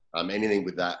character. Anything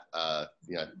with that,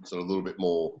 you know, sort of a little bit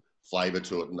more flavour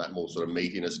to it and that more sort of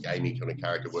meatiness, gamey kind of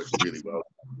character works really well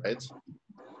with reds.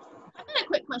 I've got a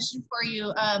quick question for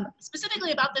you,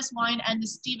 specifically about this wine and the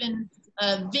Stephen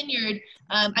vineyard.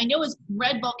 I know it's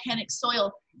red volcanic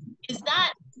soil. Is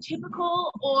that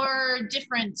typical or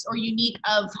different or unique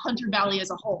of Hunter Valley as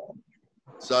a whole?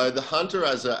 So the Hunter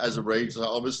as a region,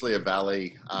 obviously a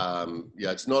valley.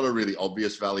 Yeah, it's not a really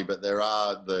obvious valley, but there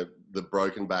are the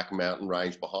Broken Back mountain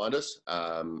range behind us.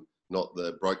 Not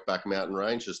the Brokeback mountain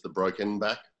range, just the Broken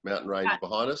Back mountain range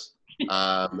behind us.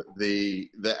 And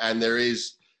there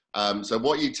is. So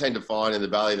what you tend to find in the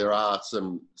valley, there are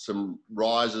some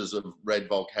rises of red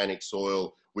volcanic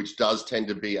soil, which does tend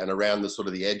to be, and around the sort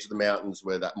of the edge of the mountains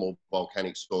where that more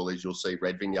volcanic soil is, you'll see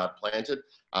red vineyard planted.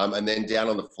 And then down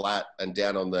on the flat and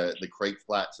down on the creek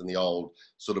flats and the old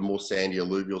sort of more sandy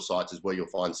alluvial sites is where you'll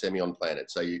find Semillon planted.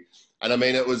 And I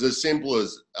mean, it was as simple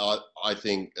as, I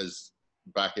think, as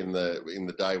back in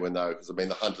the day when though, because I mean,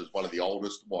 the Hunter's one of the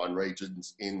oldest wine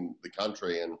regions in the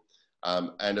country,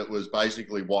 and it was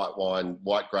basically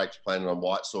white grapes planted on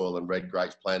white soil and red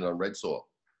grapes planted on red soil.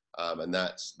 And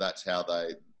that's how they,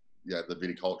 you know, the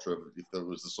viticulture of, if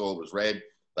the soil was red,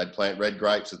 they'd plant red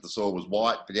grapes. If the soil was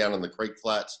white, down on the creek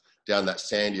flats, down that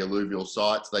sandy alluvial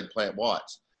sites, they'd plant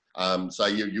whites. So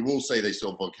you will see these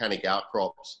sort of volcanic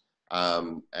outcrops,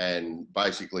 and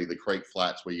basically the creek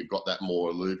flats where you've got that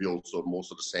more alluvial, more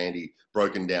sort of sandy,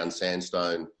 broken down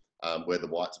sandstone, where the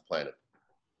whites are planted.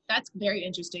 That's very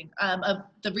interesting. Of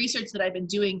the research that I've been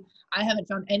doing, I haven't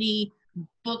found any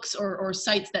books or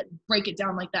sites that break it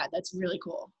down like that. That's really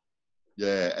cool.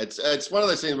 Yeah, it's one of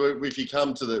those things where if you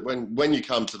come to the when you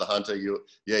come to the Hunter, you'll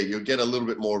get a little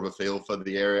bit more of a feel for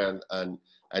the area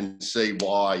and see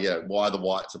why the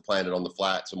whites are planted on the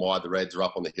flats and why the reds are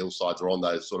up on the hillsides or on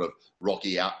those sort of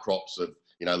rocky outcrops of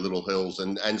little hills.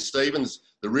 And Stephen's,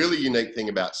 the really unique thing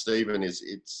about Stephen is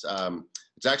it's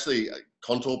actually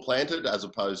contour planted as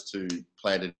opposed to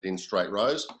planted in straight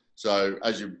rows. So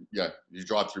as you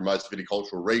drive through most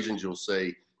viticultural regions, you'll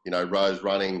see rows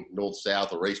running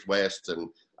north-south or east-west,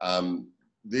 and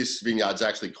this vineyard's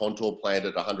actually contour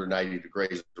planted 180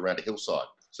 degrees around a hillside.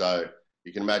 So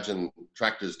you can imagine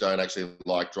tractors don't actually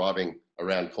like driving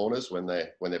around corners when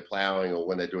they're ploughing or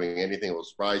when they're doing anything or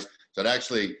sprays. So it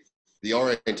actually, the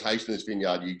orientation of this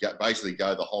vineyard, you basically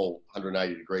go the whole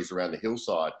 180 degrees around the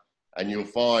hillside, and you'll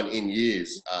find in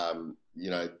years,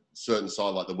 certain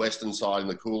side, like the western side in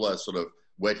the cooler sort of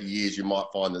wetter years, you might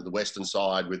find that the western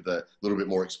side with a little bit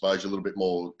more exposure, a little bit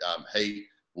more heat,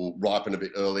 will ripen a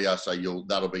bit earlier. So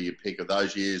that'll be your pick of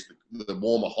those years. The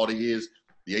warmer, hotter years,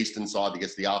 the eastern side that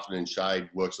gets the afternoon shade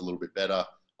works a little bit better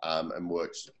and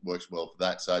works well for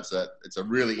that. So it's a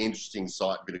really interesting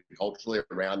site viticulturally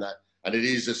around that. And it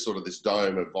is just sort of this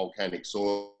dome of volcanic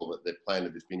soil that they've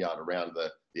planted this vineyard around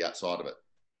the outside of it.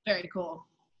 Very cool.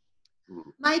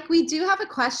 Mike, we do have a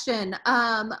question.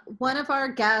 One of our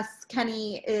guests,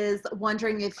 Kenny, is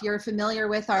wondering if you're familiar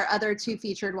with our other two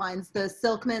featured wines, the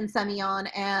Silkman Semillon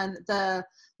and the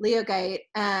Leogate,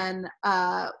 and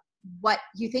what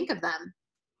you think of them.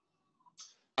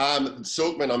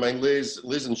 Silkman, I mean,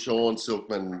 Liz and Sean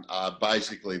Silkman are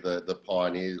basically the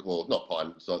pioneers, well, not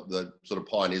pioneers, the sort of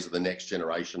pioneers of the next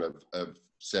generation of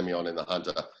Semillon in the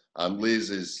Hunter.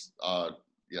 Liz is,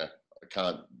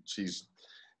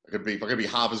 if I could be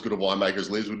half as good a winemaker as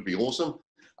Liz would be awesome.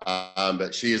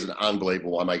 But she is an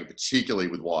unbelievable winemaker, particularly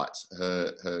with whites.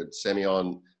 Her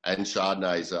Semillon and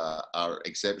Chardonnays are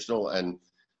exceptional. And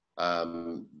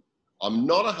I'm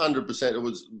not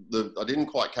 100%. I didn't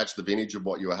quite catch the vintage of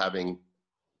what you were having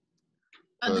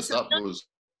first up. Was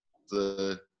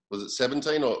it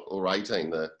 17 or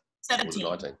 18? 17.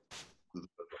 19.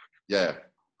 Yeah.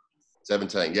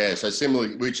 17, yeah. So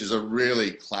similarly, which is a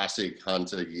really classic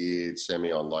Hunter year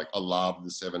Semillon. Like I love the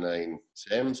 17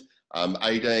 Sems.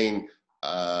 18,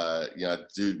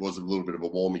 was a little bit of a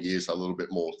warmer year, so a little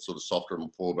bit more sort of softer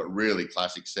and full, but really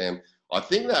classic Sem. I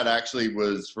think that actually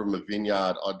was from a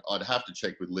vineyard. I'd have to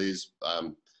check with Liz,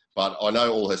 but I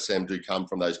know all her Sem do come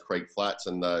from those creek flats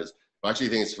and those. I actually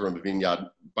think it's from a vineyard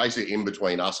basically in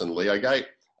between us and Leogate.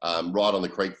 Right on the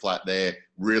creek flat there,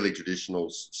 really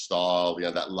traditional style,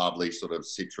 that lovely sort of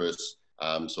citrus,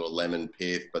 sort of lemon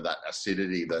pith, but that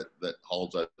acidity that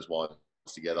holds those wines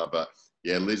together. But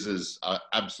yeah, Liz is an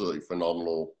absolutely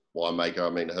phenomenal winemaker. I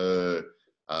mean, her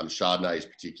Chardonnays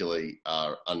particularly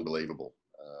are unbelievable.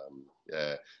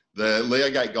 The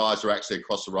Leogate guys are actually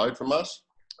across the road from us.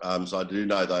 So I do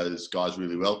know those guys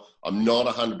really well. I'm not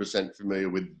 100% familiar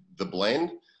with the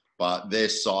blend, but their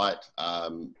site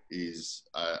is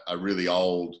a really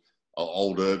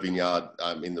older vineyard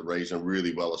in the region,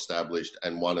 really well established,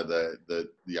 and one of a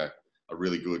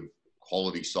really good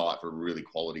quality site for really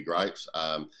quality grapes.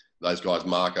 Those guys,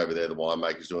 Mark over there, the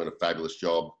winemaker's doing a fabulous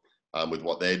job with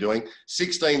what they're doing.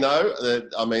 16 though,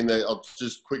 I'll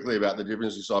just quickly about the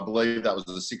differences. So I believe that was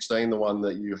the 16, the one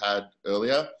that you had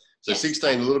earlier. So yes.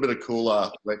 16, a little bit of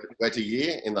cooler, wetter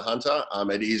year in the Hunter.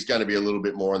 It is going to be a little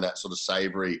bit more in that sort of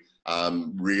savoury,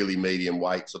 really medium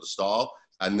weight sort of style.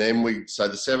 And then so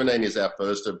the 17 is our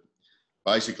first of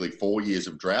basically 4 years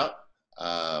of drought.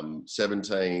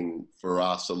 17 for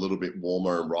us, a little bit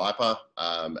warmer and riper.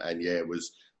 And yeah, it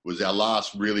was our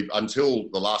last really, until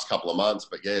the last couple of months,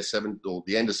 but yeah,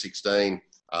 the end of 16,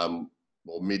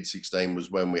 or mid 16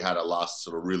 was when we had our last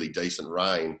sort of really decent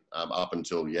rain, up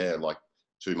until, like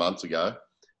 2 months ago.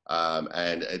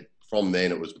 And from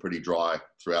then it was pretty dry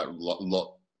throughout, a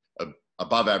lot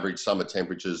above average summer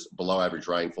temperatures, below average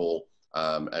rainfall.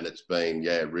 And it's been,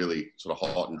 really sort of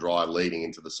hot and dry leading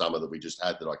into the summer that we just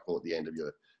had, that I caught at the end of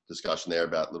your discussion there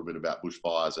about a little bit about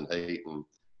bushfires and heat, and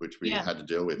which we had to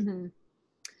deal with. Mm-hmm.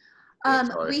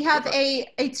 We have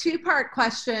a two-part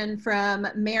question from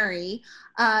Mary.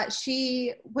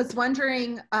 She was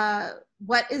wondering,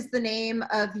 what is the name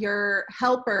of your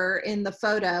helper in the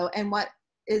photo, and what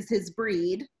is his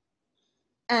breed?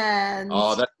 And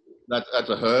that's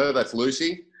a her. That's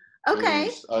Lucy. Okay.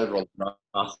 Over on the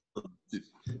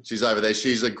she's over there.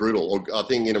 She's a Groodle, or I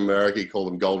think in America you call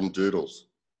them golden doodles.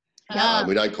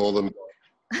 We don't call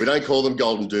them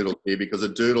golden doodles here, because a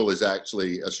doodle is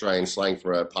actually Australian slang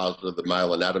for a part of the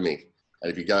male anatomy.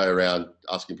 And if you go around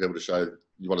asking people to show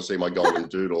you want to see my golden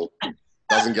doodle,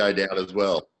 doesn't go down as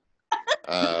well.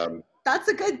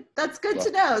 That's good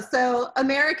to know. So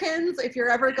Americans, if you're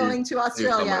ever going to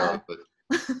Australia,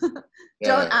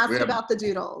 don't ask about the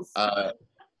doodles.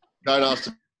 Don't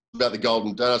ask about the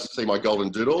golden, don't ask to see my golden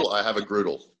doodle. I have a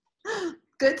groodle.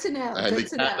 Good to know. And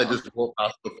the cat that just walked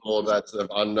past before, that's of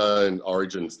unknown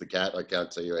origins. The cat, I can't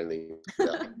tell you anything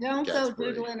about. Don't go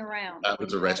doodling around. That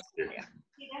was a rescue.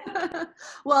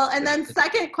 Well, and then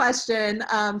second question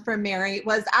from Mary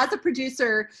was, as a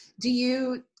producer, do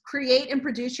you create and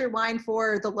produce your wine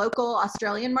for the local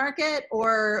Australian market,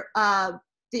 or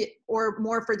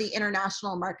more for the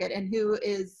international market? And who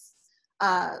is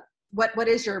what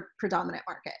is your predominant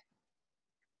market?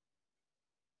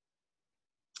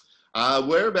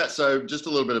 So just a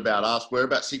little bit about us. We're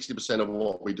about 60% of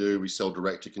what we do, we sell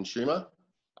direct to consumer.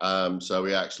 So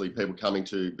we actually, people coming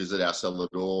to visit our cellar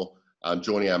door,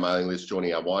 joining our mailing list,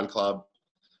 joining our wine club.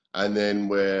 And then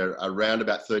we're around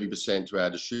about 30% to our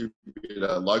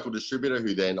distributor, local distributor,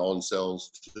 who then on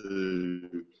sells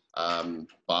to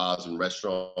bars and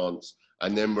restaurants.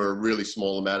 And then we're a really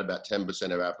small amount, about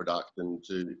 10% of our production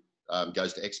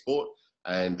goes to export.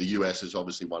 And the US is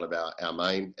obviously one of our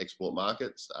main export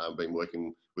markets. I've been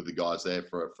working with the guys there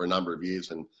for a number of years,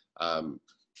 and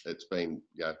it's been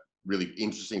really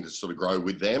interesting to sort of grow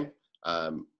with them.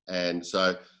 And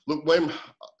so, look, when,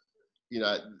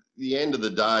 the end of the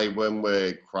day, when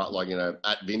we're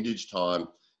at vintage time,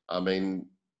 it's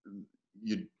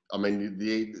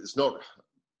not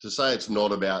to say it's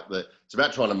not about it's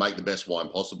about trying to make the best wine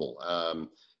possible.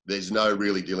 There's no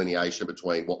really delineation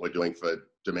between what we're doing for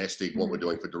domestic, what we're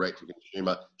doing for direct to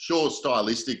consumer. Sure,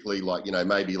 stylistically,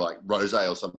 maybe like rosé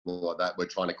or something like that, we're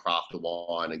trying to craft the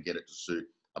wine and get it to suit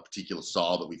a particular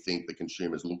style that we think the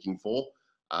consumer's looking for.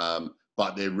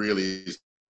 But there really is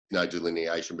no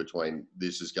delineation between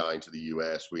this is going to the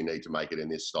US, we need to make it in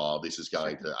this style. This is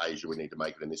going to Asia, we need to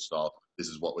make it in this style. This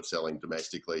is what we're selling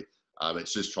domestically.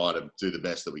 It's just trying to do the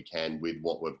best that we can with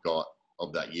what we've got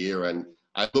of that year. And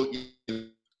I look,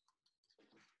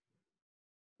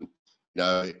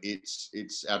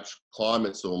 it's our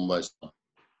climate's almost,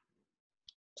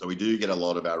 so we do get a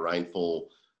lot of our rainfall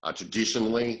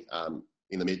traditionally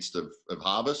in the midst of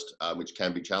harvest, which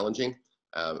can be challenging.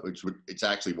 It's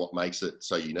actually what makes it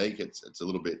so unique. It's a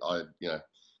little bit, I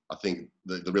think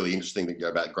the really interesting thing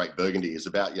about Great Burgundy is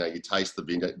about, you taste the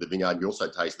vineyard, you also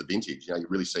taste the vintage. You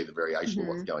really see the variation of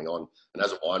what's going on. And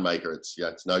as a winemaker,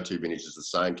 it's no two vintages the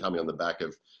same. Coming on the back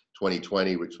of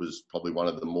 2020, which was probably one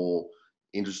of the more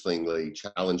interestingly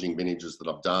challenging vintages that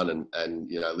I've done, and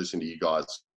listening to you guys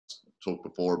talk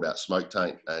before about smoke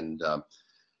taint, and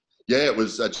it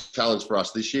was a challenge for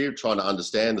us this year, trying to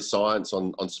understand the science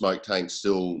on smoke taint.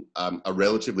 Still a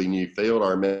relatively new field. I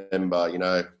remember,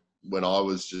 when I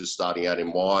was just starting out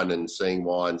in wine and seeing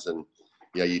wines, and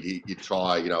you'd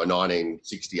try, a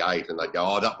 1968, and they'd go,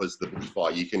 "Oh, that was the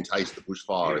bushfire. You can taste the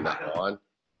bushfire in that wine,"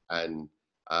 and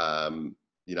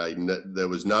there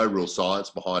was no real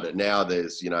science behind it. Now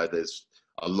there's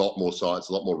a lot more science,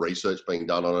 a lot more research being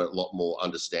done on it, a lot more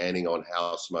understanding on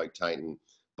how smoke taint,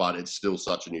 but it's still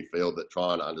such a new field that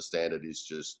trying to understand it is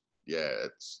just,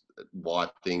 it's why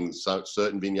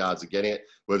certain vineyards are getting it.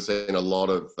 We've seen a lot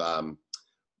of,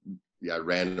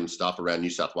 random stuff around New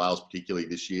South Wales, particularly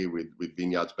this year, with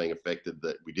vineyards being affected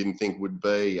that we didn't think would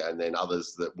be, and then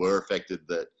others that were affected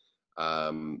that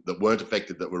weren't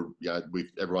affected, that were,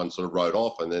 everyone sort of wrote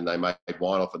off, and then they made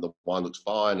wine off and the wine looks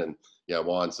fine, and,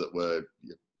 wines that were,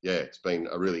 it's been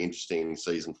a really interesting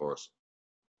season for us.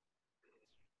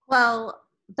 Well,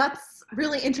 that's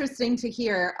really interesting to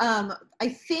hear. I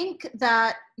think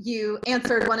that you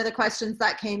answered one of the questions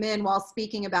that came in while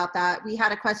speaking about that. We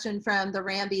had a question from the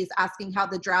Rambys asking how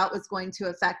the drought was going to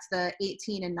affect the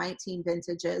 18 and 19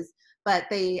 vintages, but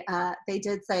they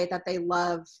did say that they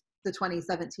love the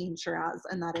 2017 Shiraz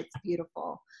and that it's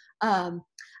beautiful. And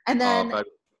then, go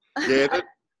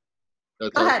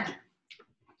ahead.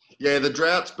 Yeah, the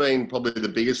drought's been probably the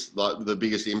biggest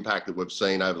impact that we've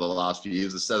seen over the last few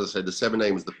years. As I said, the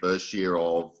 17 was the first year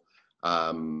of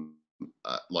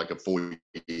like a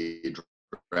 4-year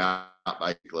drought,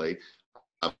 basically.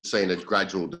 I've seen a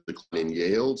gradual decline in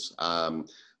yields.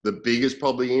 The biggest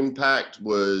probably impact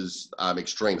was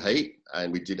extreme heat,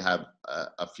 and we did have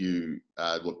a few,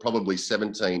 probably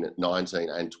 17, 19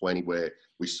 and 20 where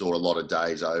we saw a lot of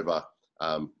days over.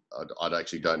 I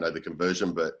actually don't know the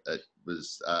conversion, but it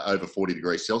was over 40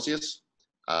 degrees Celsius,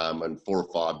 and 4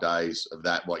 or 5 days of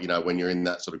that, when you're in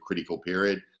that sort of critical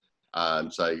period.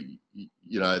 So,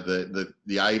 the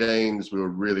 18s, we were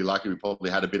really lucky. We probably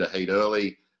had a bit of heat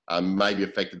early, maybe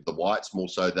affected the whites more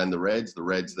so than the reds. The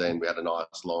reds, then we had a nice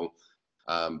long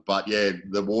But yeah,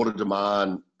 the water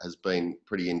demand has been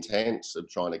pretty intense of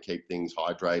trying to keep things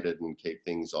hydrated and keep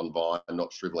things on vine,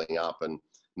 not shriveling up and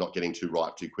not getting too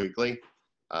ripe too quickly.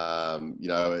 You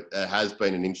know, it has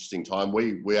been an interesting time.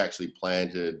 We actually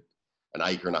planted an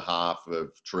acre and a half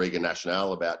of Corrigan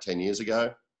National about 10 years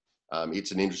ago.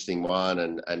 It's an interesting one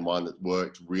and one that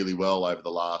worked really well over the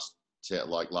last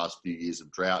few years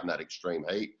of drought and that extreme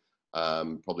heat.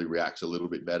 Probably reacts a little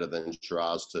bit better than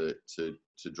Shiraz to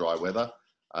dry weather.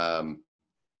 A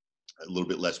little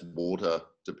bit less water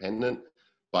dependent,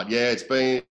 but yeah,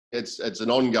 it's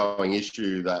an ongoing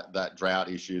issue, that drought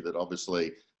issue that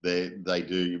obviously they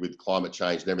do with climate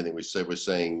change and everything. We're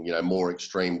seeing, you know, more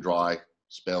extreme dry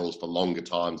spells for longer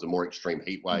times and more extreme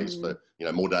heat waves for, you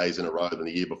know, more days in a row than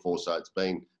the year before. So it's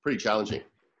been pretty challenging.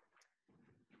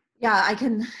 Yeah, I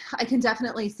can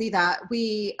definitely see that.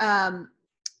 We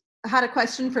had a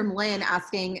question from Lynn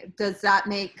asking, does that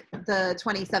make the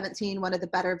 2017 one of the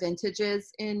better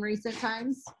vintages in recent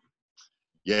times?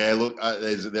 Yeah, look,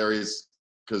 there is,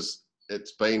 because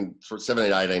it's been for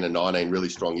 17, 18 and 19 really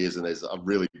strong years, and there's a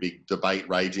really big debate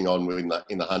raging on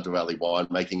in the Hunter Valley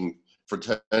winemaking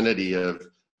fraternity of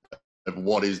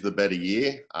what is the better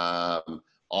year. I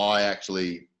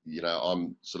actually, you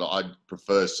know, I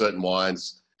prefer certain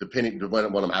wines depending on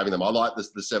when I'm having them. I like the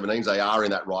 17s. They are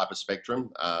in that riper spectrum.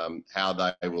 How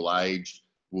they will age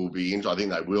will be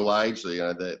interesting. I think they will age. So, you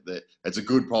know, it's a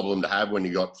good problem to have when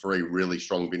you got three really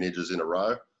strong vintages in a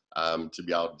row, to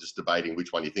be able to just debating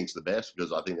which one you think's the best,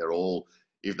 because I think they're all,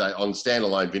 if they on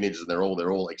standalone vintages, and they're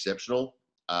all exceptional.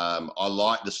 I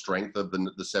like the strength of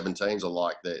the 17s. I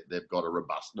like that they've got a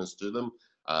robustness to them.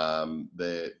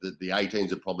 The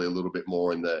 18s are probably a little bit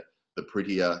more in the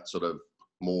prettier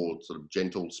more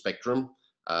gentle spectrum,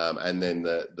 and then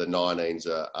the 19s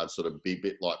are sort of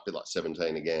bit like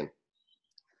 17 again.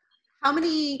 How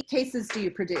many cases do you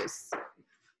produce?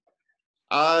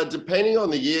 Depending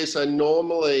on the year. So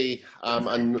normally,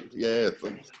 and yeah,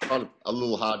 it's kind of a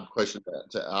little hard question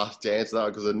to answer that,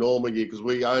 because a normal year, because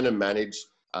we own and manage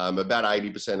about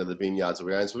 80% of the vineyards that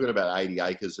we own. So we've got about 80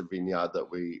 acres of vineyard that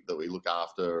we look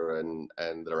after and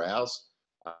that are ours.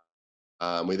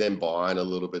 We then buy in a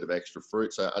little bit of extra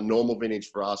fruit. So a normal vintage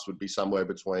for us would be somewhere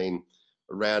between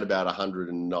around about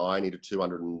 190 to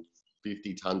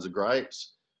 250 tons of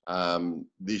grapes.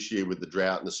 This year with the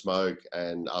drought and the smoke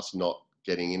and us not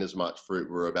getting in as much fruit,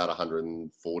 we're about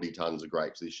 140 tons of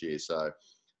grapes this year. So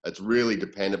it's really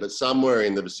dependent, but somewhere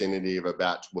in the vicinity of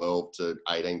about 12 to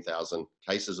 18,000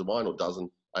 cases of wine, or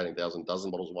 18,000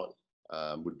 dozen bottles of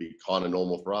wine would be kind of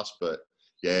normal for us. But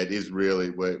yeah, it is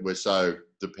really, we're so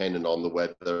dependent on the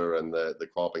weather and the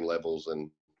cropping levels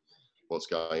and what's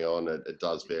going on. It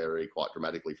does vary quite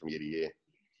dramatically from year to year.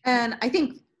 And I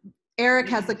think Eric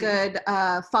has a good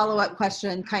follow-up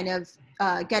question, kind of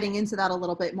getting into that a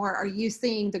little bit more. Are you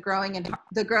seeing the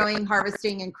growing,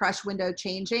 harvesting, and crush window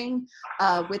changing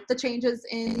with the changes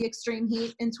in the extreme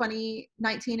heat in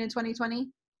 2019 and 2020?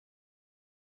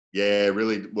 Yeah,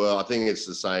 really. Well, I think it's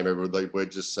the same. We're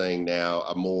just seeing now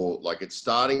a more, like, it's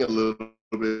starting a little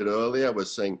bit earlier. We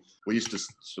used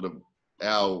to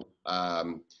our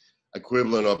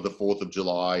equivalent of the 4th of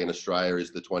July in Australia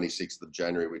is the 26th of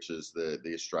January, which is the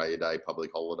Australia Day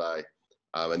public holiday.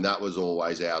 And that was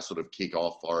always our sort of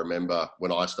kick-off. I remember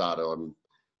when I started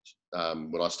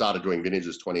doing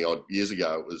vintages 20 odd years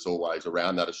ago, it was always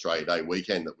around that Australia Day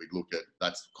weekend that we'd look at.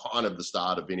 That's kind of the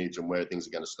start of vintage and where things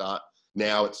are going to start.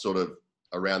 Now it's sort of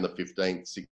around the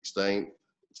 15th, 16th.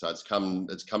 So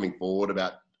it's coming forward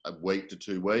about a week to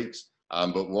 2 weeks.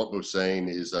 But what we've seen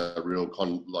is a real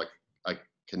a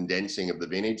condensing of the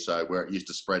vintage. So where it used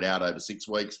to spread out over 6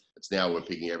 weeks, it's now we're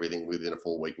picking everything within a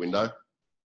 4-week window.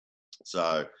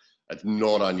 So it's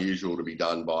not unusual to be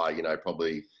done by, you know,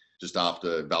 probably just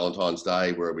after Valentine's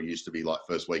Day, where we used to be like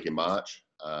first week in March.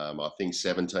 I think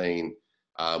 17,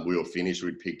 we were finished.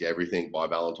 We'd picked everything by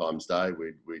Valentine's Day.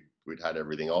 We'd had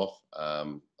everything off. I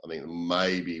think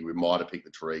maybe we might have picked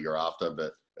the Touriga after,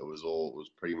 but it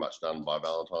was pretty much done by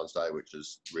Valentine's Day, which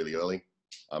is really early.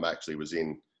 Actually was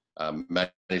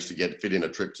managed to fit in a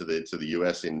trip to the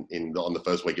US on the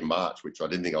first week in March, which I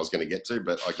didn't think I was going to get to,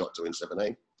 but I got to in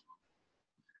 17.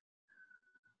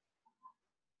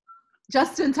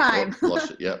 Just in time.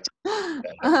 Lost it, yeah.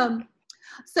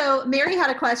 So Mary had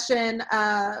a question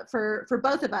for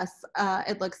both of us,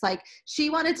 it looks like. She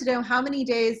wanted to know how many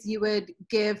days you would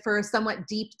give for a somewhat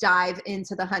deep dive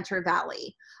into the Hunter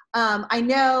Valley. I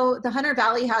know the Hunter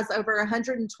Valley has over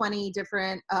 120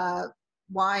 different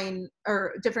wine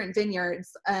or different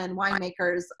vineyards and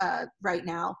winemakers right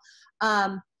now.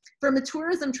 From a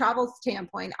tourism travel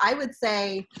standpoint, I would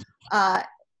say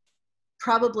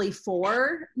probably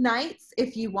 4 nights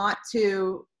if you want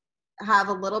to have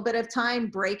a little bit of time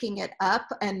breaking it up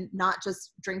and not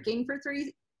just drinking for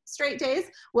 3 straight days.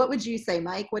 What would you say,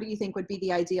 Mike? What do you think would be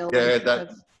the ideal length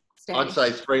of stay? I'd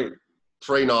say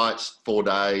three nights, 4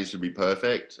 days would be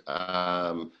perfect.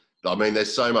 I mean,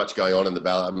 there's so much going on in the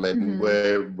valley. I mean,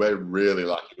 we're really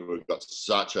lucky. We've got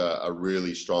such a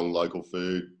really strong local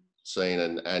food scene,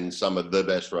 and some of the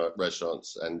best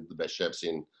restaurants and the best chefs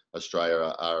in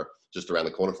Australia are just around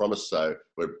the corner from us. So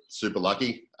we're super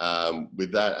lucky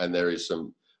with that. And there is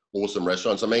some awesome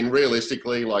restaurants. I mean,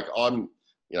 realistically, like I'm,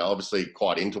 obviously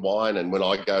quite into wine. And when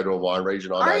I go to a wine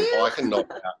region, I can knock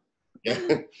out,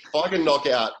 if I can knock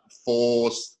out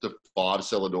 4 to 5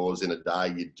 cellar doors in a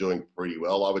day, you're doing pretty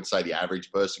well. I would say the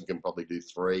average person can probably do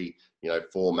 3,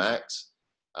 4 max.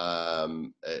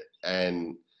 And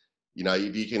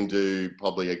if you can do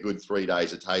probably a good 3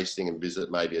 days of tasting and visit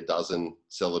maybe a dozen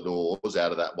cellar doors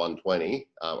out of that 120,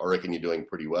 I reckon you're doing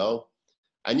pretty well.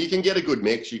 And you can get a good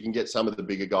mix. You can get some of the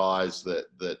bigger guys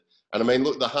and I mean,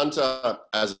 look, the Hunter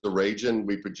as a region,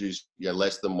 we produce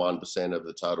less than 1% of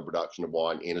the total production of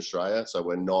wine in Australia. So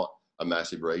we're not a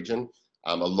massive region.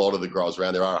 A lot of the growers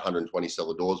around, there are 120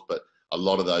 cellar doors, but a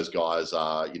lot of those guys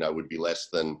are, would be less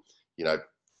than,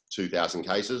 2,000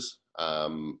 cases.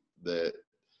 The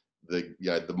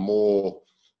more,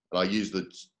 and I use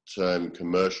the term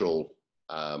commercial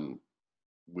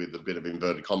with a bit of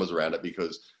inverted commas around it,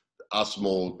 because us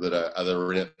more that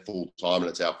are in it full time, and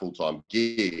it's our full time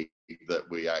gig that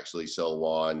we actually sell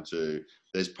wine to.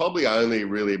 There's probably only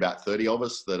really about 30 of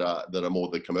us that are more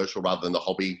the commercial rather than the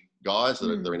hobby guys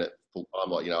that are in it full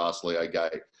time, like us, Leo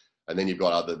Gate. And then you've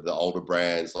got the older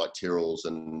brands like Tyrrell's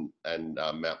and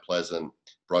Mount Pleasant,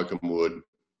 Brokenwood.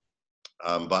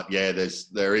 But yeah,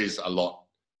 there is a lot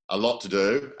to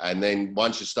do. And then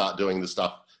once you start doing the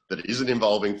stuff that isn't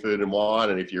involving food and wine,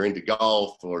 and if you're into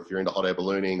golf or if you're into hot air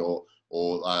ballooning or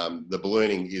the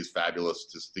ballooning is fabulous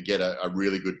just to get a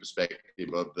really good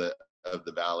perspective of the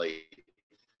valley.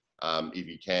 If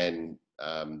you can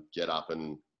get up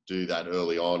and do that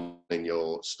early on in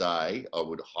your stay, I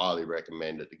would highly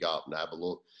recommend it to go up and have a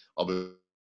look. I'll be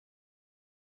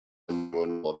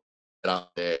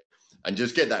up there and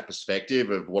just get that perspective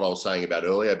of what I was saying about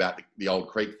earlier about the old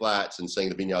creek flats and seeing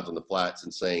the vineyards on the flats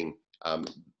and seeing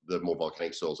the more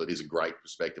volcanic soils. It is a great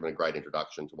perspective and a great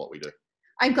introduction to what we do.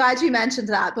 I'm glad you mentioned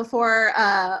that. Before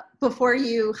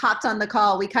you hopped on the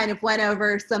call, we kind of went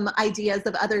over some ideas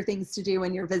of other things to do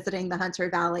when you're visiting the Hunter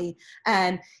Valley,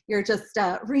 and you're just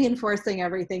reinforcing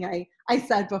everything I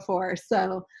said before.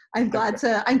 So I'm glad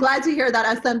to hear that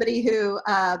as somebody who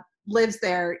lives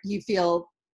there, you feel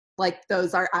like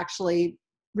those are actually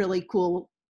really cool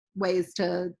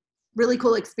experiences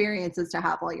to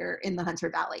have while you're in the Hunter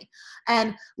Valley.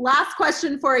 And last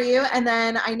question for you, and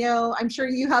then I'm sure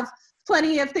you have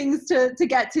plenty of things to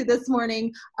get to this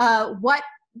morning. What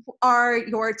are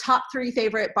your top 3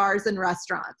 favorite bars and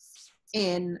restaurants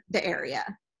in the area?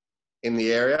 In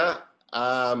the area?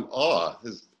 My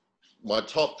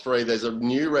top 3, there's a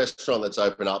new restaurant that's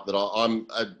opened up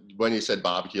that when you said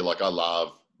barbecue, like I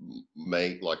love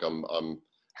meat, like and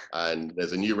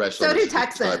there's a new restaurant. So do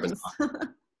Texans.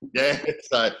 Yeah,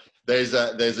 so there's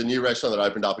a new restaurant that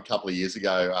opened up a couple of years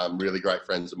ago. Really great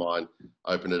friends of mine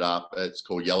opened it up. It's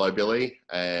called Yellow Billy,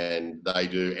 and they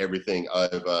do everything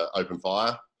over open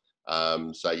fire.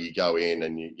 So you go in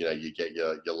and you get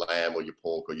your lamb or your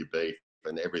pork or your beef,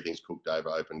 and everything's cooked over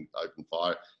open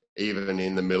fire. Even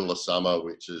in the middle of summer,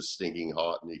 which is stinking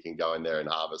hot, and you can go in there and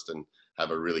harvest and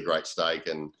have a really great steak.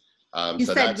 And you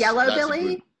said Yellow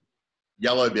Billy?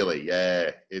 Yellow Billy, yeah,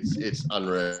 it's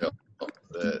unreal.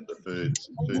 The food's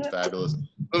fabulous. A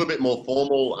little bit more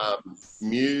formal.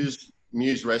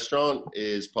 Muse Restaurant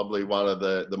is probably one of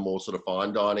the more sort of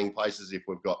fine dining places. If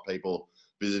we've got people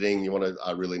visiting, you want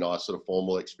a really nice sort of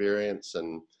formal experience.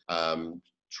 And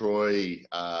Troy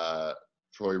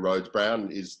Rhodes Brown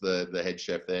is the head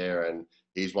chef there, and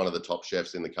he's one of the top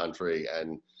chefs in the country.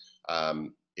 And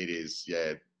it is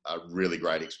a really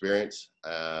great experience.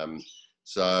 And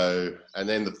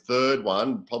then the third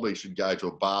one probably should go to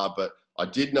a bar, but I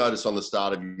did notice on the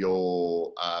start of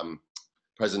your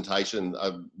presentation,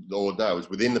 it was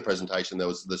within the presentation, there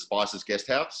was the Spices Guest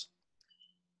House.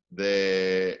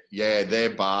 Their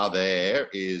bar there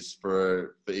is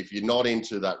for if you're not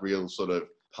into that real sort of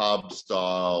pub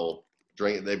style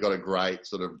drink, they've got a great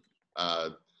sort of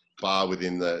bar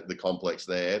within the complex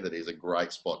there that is a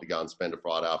great spot to go and spend a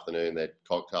Friday afternoon. Their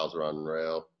cocktails are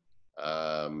unreal.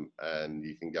 And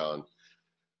you can go in a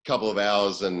couple of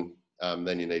hours and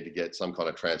then you need to get some kind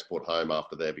of transport home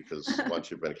after there, because once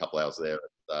you've been a couple of hours there,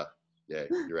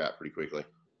 you're out pretty quickly.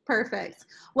 Perfect.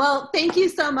 Well, thank you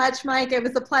so much, Mike. It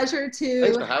was a pleasure to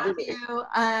Thanks for having have me. you.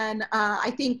 And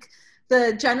I think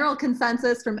the general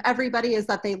consensus from everybody is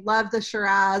that they love the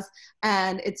Shiraz,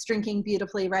 and it's drinking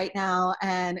beautifully right now.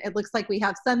 And it looks like we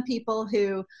have some people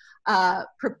who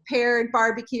prepared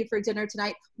barbecue for dinner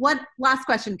tonight. One last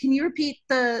question. Can you repeat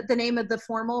the name of the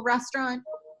formal restaurant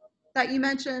that you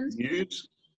mentioned? Muse?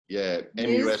 Yeah,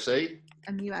 Muse? M-U-S-E.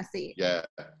 M-U-S-E. Yeah.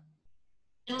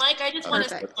 And Mike, I just want to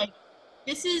say, Perfect. like,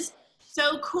 this is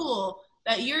so cool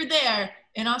that you're there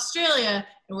in Australia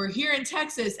and we're here in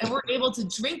Texas and we're able to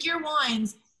drink your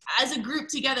wines as a group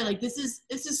together. Like, this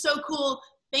is so cool.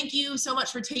 Thank you so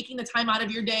much for taking the time out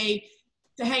of your day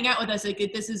to hang out with us. Like,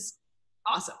 this is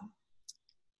awesome.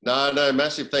 No,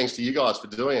 massive thanks to you guys for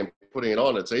doing it, putting it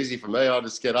on. It's easy for me. I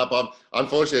just get up. I'm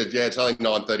unfortunate. Yeah, it's only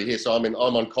 9:30 here, so I'm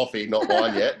on coffee, not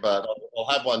wine yet, but I'll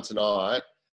have one tonight.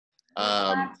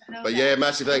 But yeah,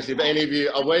 massive thanks. If any of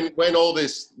you, when all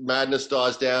this madness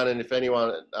dies down, and if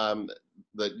anyone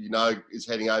that you know is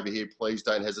heading over here, please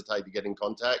don't hesitate to get in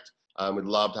contact. We'd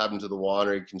love to have them to the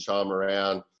winery, can show them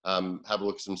around, have a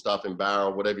look at some stuff in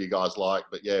barrel, whatever you guys like.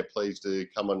 But yeah, please do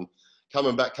come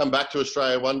back to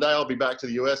Australia one day. I'll be back to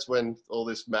the US when all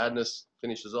this madness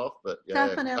finishes off. But yeah,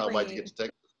 Definitely. can't wait to get to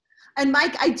Texas. And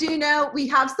Mike, I do know we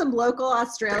have some local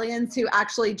Australians who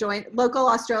actually local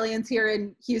Australians here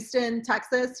in Houston,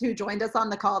 Texas, who joined us on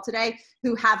the call today,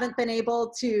 who haven't been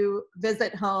able to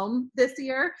visit home this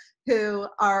year, who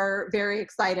are very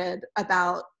excited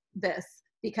about this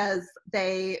because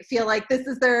they feel like this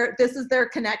is their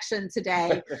connection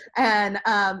today. And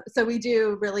so we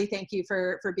do really thank you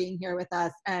for being here with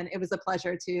us. And it was a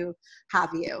pleasure to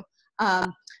have you.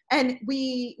 And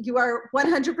you are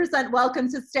 100% welcome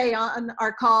to stay on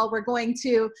our call. We're going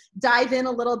to dive in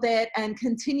a little bit and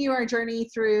continue our journey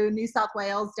through New South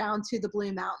Wales down to the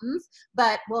Blue Mountains,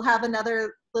 but we'll have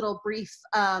another little brief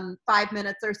 5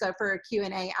 minutes or so for a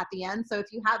Q&A at the end. So if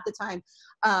you have the time,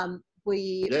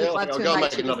 we would love to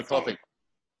invite you to another stay. coffee.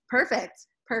 Perfect.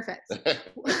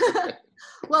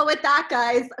 Well, with that,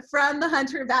 guys, from the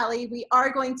Hunter Valley, we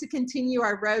are going to continue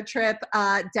our road trip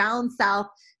down south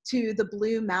to the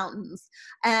Blue Mountains.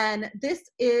 And this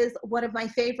is one of my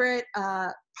favorite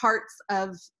parts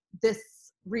of this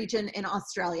region in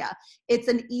Australia. It's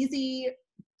an easy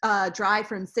drive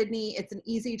from Sydney. It's an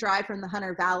easy drive from the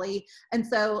Hunter Valley. And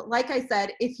so, like I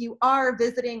said, if you are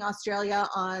visiting Australia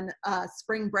on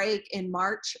spring break in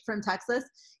March from Texas,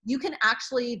 you can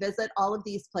actually visit all of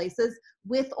these places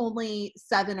with only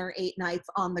 7 or 8 nights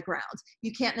on the ground.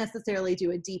 You can't necessarily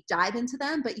do a deep dive into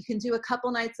them, but you can do a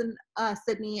couple nights in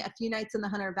Sydney, a few nights in the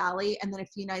Hunter Valley, and then a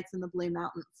few nights in the Blue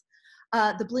Mountains.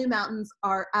 The Blue Mountains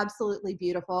are absolutely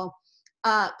beautiful.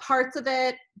 Parts of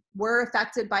it were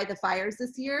affected by the fires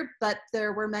this year, but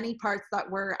there were many parts that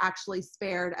were actually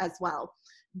spared as well.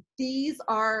 These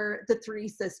are the Three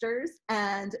Sisters,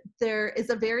 and there is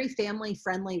a very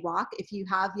family-friendly walk if you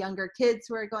have younger kids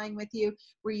who are going with you,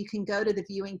 where you can go to the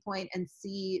viewing point and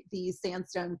see these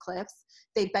sandstone cliffs.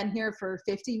 They've been here for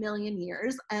 50 million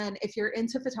years, and if you're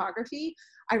into photography,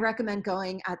 I recommend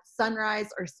going at sunrise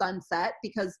or sunset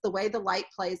because the way the light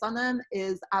plays on them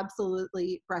is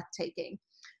absolutely breathtaking.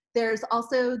 There's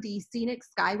also the scenic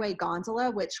Skyway gondola,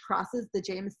 which crosses the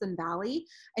Jameson Valley,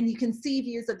 and you can see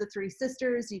views of the Three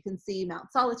Sisters. You can see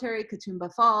Mount Solitary,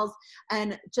 Katoomba Falls,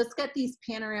 and just get these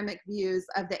panoramic views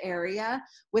of the area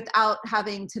without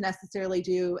having to necessarily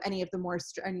do any of the more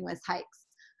strenuous hikes.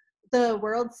 The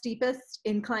world's steepest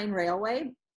incline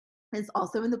railway is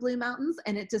also in the Blue Mountains,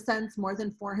 and it descends more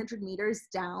than 400 meters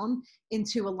down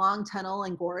into a long tunnel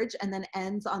and gorge and then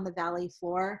ends on the valley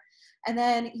floor. And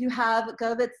then you have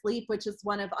Govets Leap, which is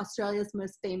one of Australia's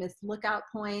most famous lookout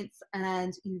points,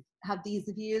 and you have these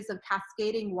views of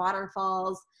cascading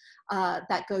waterfalls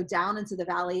that go down into the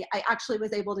valley. I actually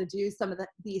was able to do some of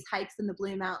these hikes in the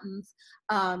Blue Mountains.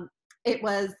 It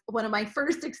was one of my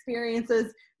first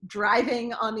experiences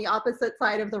driving on the opposite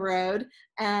side of the road,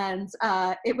 and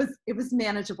it was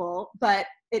manageable, but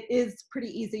it is pretty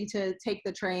easy to take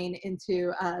the train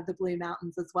into the Blue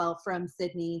Mountains as well from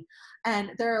Sydney.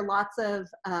 And there are lots of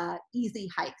easy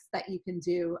hikes that you can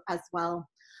do as well.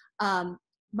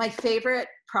 My favorite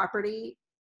property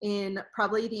in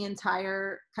probably the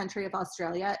entire country of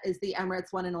Australia is the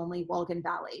Emirates one and only Wolgan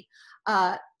Valley.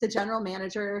 The general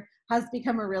manager has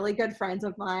become a really good friend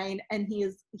of mine, and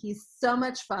he's so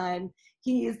much fun.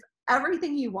 He's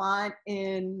everything you want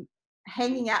in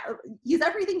hanging out. He's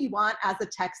everything you want as a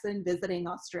Texan visiting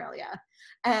Australia,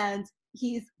 and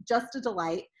he's just a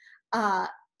delight.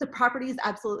 The property is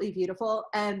absolutely beautiful,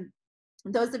 and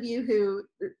those of you who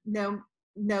know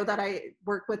that I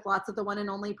work with lots of the one and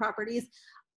only properties,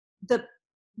 the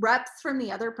reps from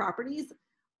the other properties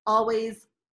always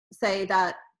say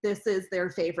that this is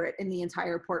their favorite in the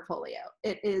entire portfolio.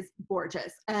 It is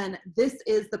gorgeous. And this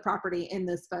is the property in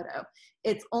this photo.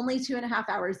 It's only 2.5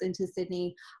 hours into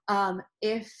Sydney.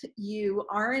 If you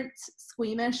aren't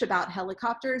squeamish about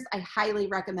helicopters, I highly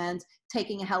recommend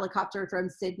taking a helicopter from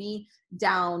Sydney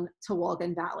down to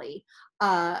Wolgan Valley.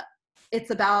 It's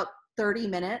about 30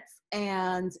 minutes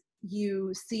and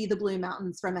you see the Blue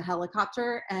Mountains from a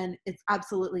helicopter, and it's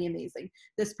absolutely amazing.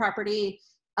 This property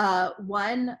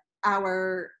won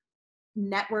our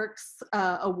network's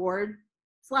awards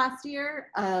last year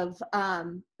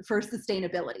for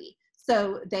sustainability.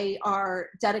 So they are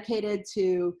dedicated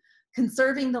to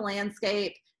conserving the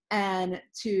landscape and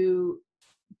to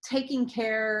taking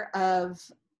care of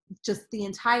just the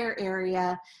entire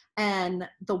area and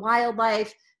the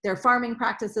wildlife, their farming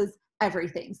practices,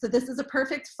 everything. So this is a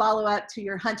perfect follow-up to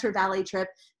your Hunter Valley trip.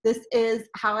 This is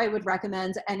how I would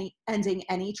recommend ending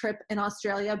any trip in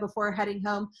Australia before heading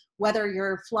home, whether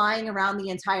you're flying around the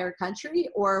entire country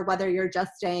or whether you're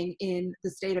just staying in the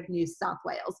state of New South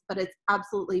Wales. But it's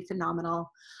absolutely phenomenal.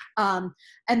 And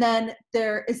then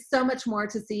there is so much more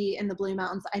to see in the Blue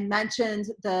Mountains. I mentioned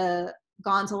the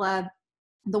gondola.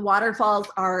 The waterfalls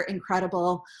are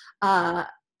incredible.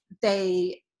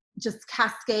 They just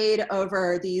cascade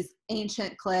over these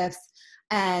ancient cliffs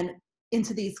and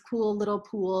into these cool little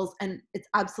pools, and it's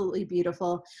absolutely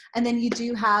beautiful. And then you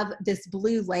do have this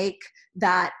blue lake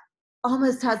that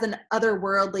almost has an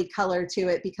otherworldly color to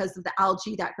it because of the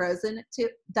algae that grows in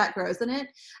it.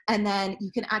 And then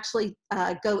you can actually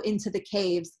go into the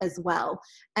caves as well,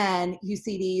 and you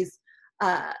see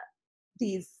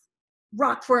these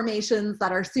rock formations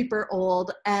that are super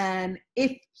old. And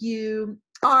if you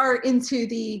are into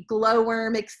the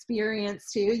glowworm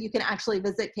experience too, you can actually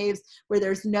visit caves where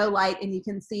there's no light and you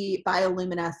can see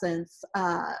bioluminescence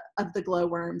of the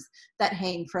glowworms that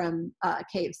hang from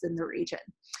caves in the region.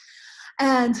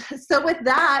 And so with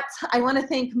that, I want to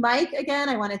thank Mike again.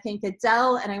 I want to thank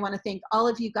Adele, and I want to thank all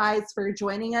of you guys for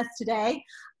joining us today.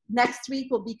 Next week,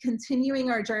 we'll be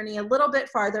continuing our journey a little bit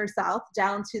farther south,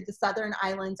 down to the southern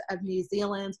island of New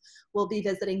Zealand. We'll be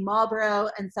visiting Marlborough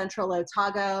and Central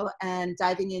Otago and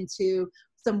diving into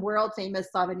some world famous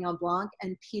Sauvignon Blanc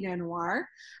and Pinot Noir.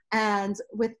 And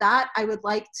with that, I would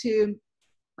like to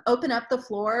open up the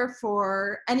floor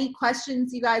for any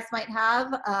questions you guys might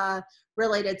have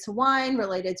related to wine,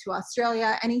 related to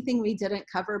Australia, anything we didn't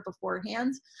cover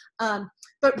beforehand.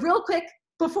 But real quick,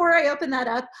 before I open that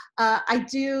up, I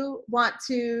do want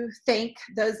to thank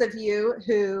those of you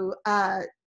who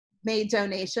made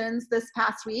donations this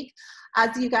past week.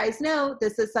 As you guys know,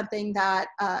 this is something that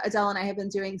Adele and I have been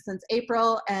doing since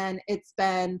April, and it's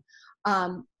been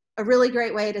a really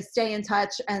great way to stay in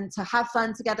touch and to have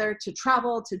fun together, to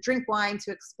travel, to drink wine, to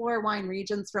explore wine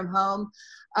regions from home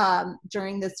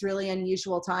during this really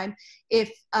unusual time.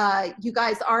 If you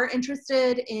guys are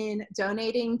interested in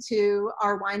donating to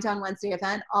our Wine Down Wednesday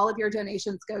event, all of your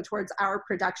donations go towards our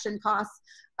production costs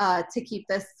to keep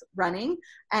this running.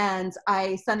 And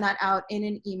I send that out in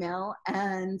an email,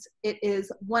 and it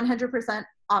is 100%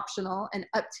 optional and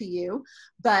up to you,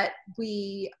 but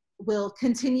we will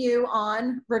continue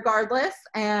on regardless,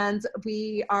 and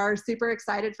we are super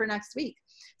excited for next week.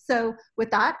 So with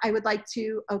that, I would like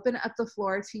to open up the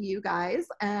floor to you guys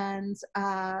and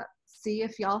see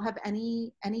if y'all have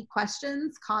any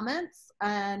questions, comments,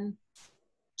 and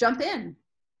jump in.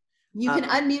 You can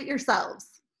unmute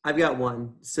yourselves. I've got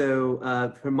one. So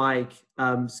for Mike,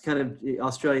 it's kind of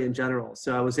Australia in general.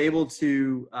 So I was able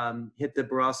to hit the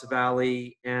Barossa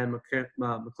Valley and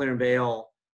McLaren Vale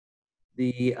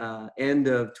the end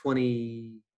of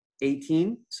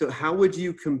 2018. So how would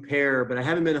you compare, but I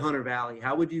haven't been to Hunter Valley,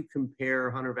 how would you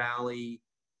compare Hunter Valley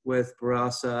with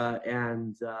Barossa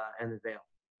and the Vale?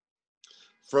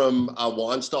 From a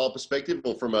wine style perspective,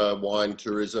 or from a wine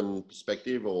tourism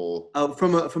perspective, or?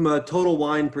 From a total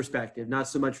wine perspective, not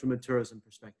so much from a tourism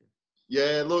perspective.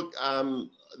 Yeah, look,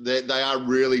 they are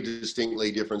really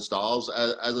distinctly different styles.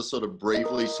 As I sort of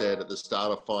briefly said at the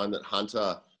start, I find that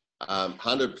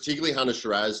Hunter, particularly Hunter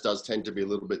Shiraz, does tend to be a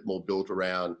little bit more built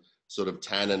around sort of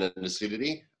tannin and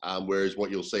acidity, whereas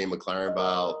what you'll see in McLaren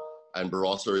Vale and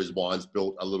Barossa is wines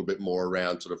built a little bit more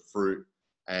around sort of fruit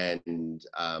and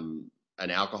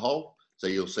alcohol. So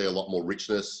you'll see a lot more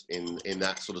richness in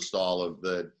that sort of style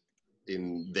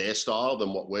in their style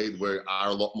than what we are.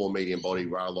 A lot more medium body.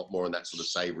 We are a lot more in that sort of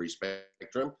savoury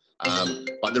spectrum.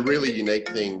 But the really unique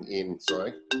thing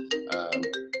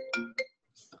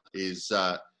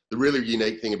the really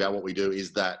unique thing about what we do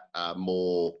is that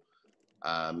more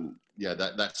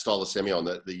that style of Semillon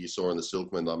that you saw in the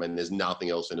Silkman. I mean, there's nothing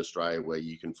else in Australia where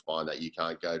you can find that. You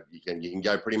can't go. You can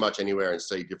go pretty much anywhere and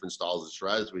see different styles of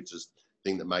Shiraz, which is the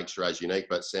thing that makes Shiraz unique.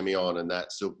 But Semillon and that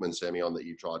Silkman Semillon that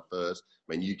you tried first,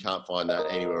 I mean, you can't find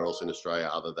that anywhere else in Australia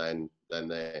other than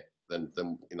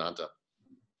in Hunter.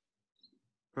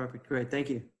 Perfect. Great. Thank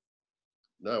you.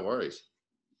 No worries.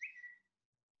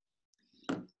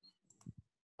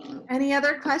 Any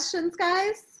other questions,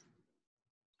 guys?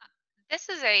 This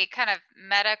is a kind of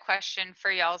meta question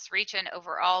for y'all's region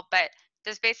overall, but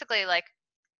does basically like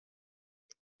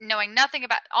knowing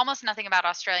almost nothing about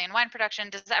Australian wine production,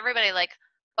 does everybody like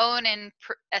own and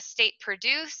estate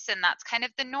produce and that's kind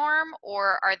of the norm?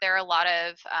 Or are there a lot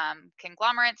of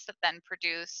conglomerates that then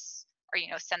produce or,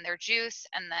 send their juice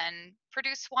and then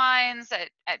produce wines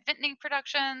at vintning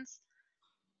productions?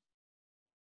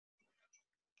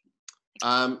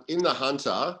 In the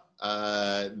Hunter,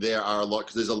 there are a lot,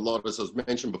 because there's a lot, as I was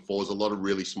mentioned before, there's a lot of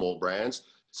really small brands.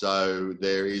 So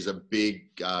there is a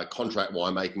big contract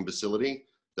winemaking facility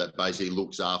that basically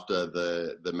looks after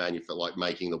the manufacture, like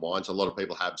making the wines. A lot of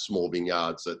people have small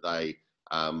vineyards that they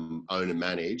own and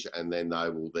manage, and then they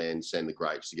will then send the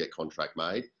grapes to get contract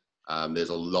made. There's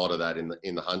a lot of that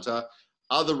in the Hunter.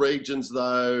 Other regions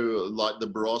though, like the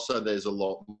Barossa, there's a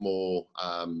lot more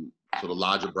sort of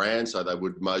larger brands. So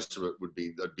most of it would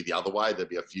be the other way. There'd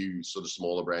be a few sort of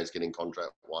smaller brands getting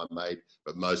contract wine made,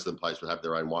 but most of the place would have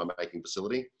their own winemaking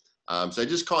facility. So it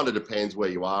just kind of depends where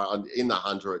you are. In the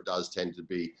Hunter, it does tend to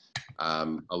be a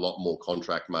lot more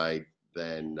contract made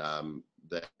than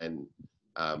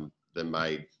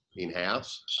made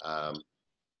in-house.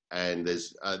 And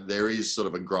there is sort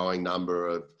of a growing number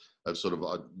of sort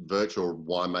of virtual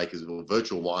winemakers, or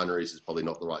virtual wineries is probably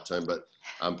not the right term, but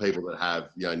people that have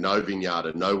no vineyard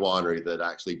and no winery that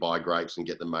actually buy grapes and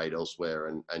get them made elsewhere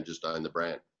and just own the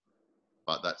brand.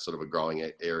 But that's sort of a growing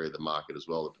area of the market as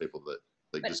well, the people that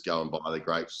just go and buy the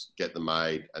grapes, get them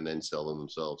made, and then sell them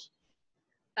themselves.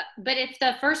 But if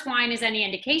the first wine is any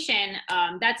indication,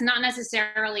 that's not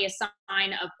necessarily a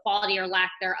sign of quality or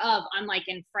lack thereof, unlike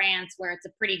in France where it's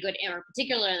a pretty good, or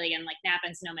particularly in like Napa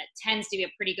and Sonoma, it tends to be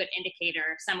a pretty good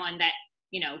indicator of someone that,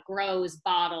 grows,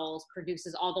 bottles,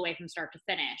 produces all the way from start to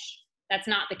finish. That's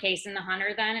not the case in the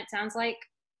Hunter then, it sounds like?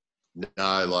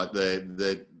 No, like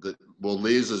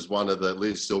Liz is one of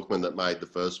Liz Silkman that made the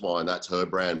first wine. That's her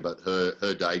brand, but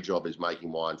her day job is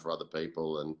making wine for other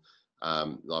people. And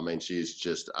I mean, she's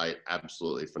just an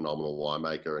absolutely phenomenal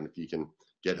winemaker. And if you can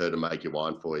get her to make your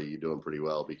wine for you, you're doing pretty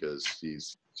well, because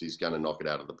she's going to knock it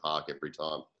out of the park every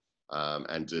time.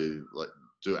 And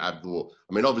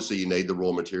I mean, obviously you need the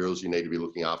raw materials. You need to be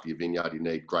looking after your vineyard. You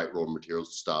need great raw materials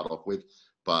to start off with.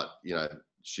 But,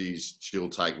 she'll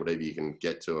take whatever you can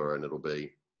get to her, and it'll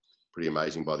be pretty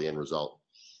amazing by the end result.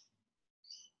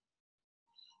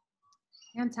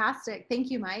 Fantastic. Thank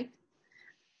you, Mike.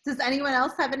 Does anyone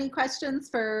else have any questions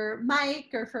for Mike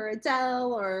or for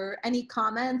Adele, or any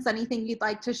comments, anything you'd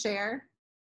like to share?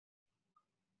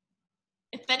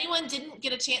 If anyone didn't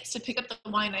get a chance to pick up the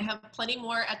wine, I have plenty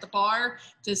more at the bar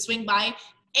to swing by.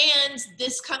 And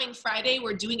this coming Friday,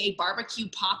 we're doing a barbecue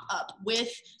pop-up with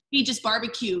Regis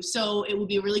Barbecue. So it will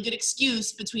be a really good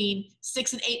excuse between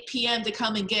 6 and 8 p.m. to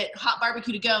come and get hot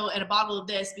barbecue to go and a bottle of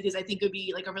this, because I think it would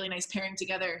be like a really nice pairing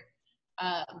together.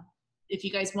 If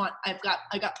you guys want, I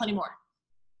got plenty more.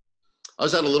 I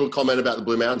just had a little comment about the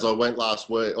Blue Mountains. I went last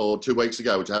week or 2 weeks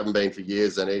ago, which I haven't been for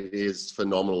years, and it is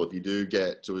phenomenal. If you do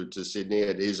get to Sydney,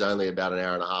 it is only about an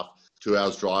hour and a half, 2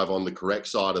 hours drive on the correct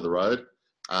side of the road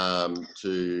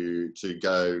to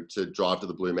drive to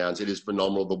the Blue Mountains. It is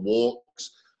phenomenal. The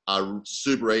walks are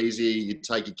super easy. You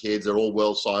take your kids; they're all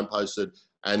well signposted.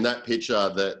 And that picture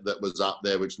that was up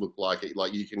there, which looked like it,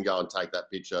 like you can go and take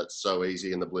that picture. It's so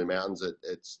easy in the Blue Mountains.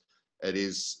 It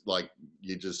is like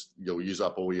you'll use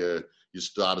up all your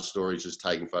starter storage just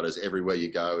taking photos. Everywhere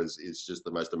you go is just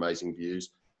the most amazing views.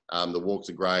 The walks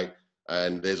are great.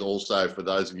 And there's also, for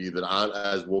those of you that aren't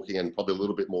as walking and probably a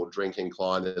little bit more drink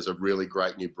inclined, there's a really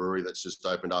great new brewery that's just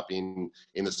opened up in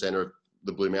the center of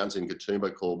the Blue Mountains in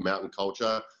Katoomba called Mountain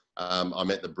Culture. I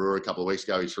met the brewer a couple of weeks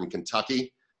ago. He's from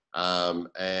Kentucky.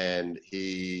 And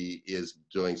he is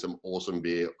doing some awesome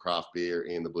craft beer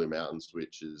in the Blue Mountains,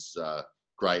 which is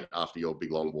great after your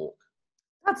big long walk.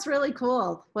 That's really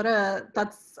cool.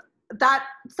 That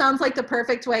sounds like the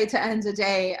perfect way to end a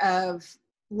day of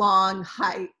long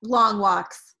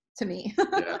walks to me.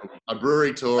 Yeah, a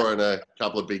brewery tour and a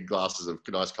couple of big glasses of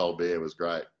nice cold beer was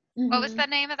great. What was the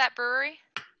name of that brewery?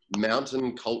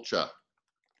 Mountain Culture.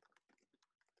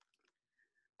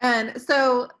 And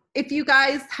so if you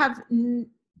guys have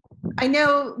I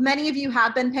know many of you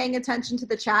have been paying attention to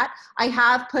the chat. I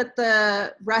have put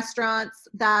the restaurants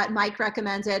that Mike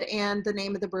recommended and the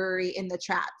name of the brewery in the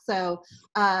chat. So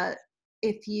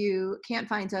if you can't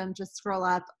find them, just scroll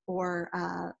up or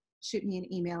shoot me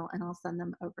an email and I'll send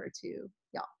them over to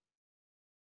y'all.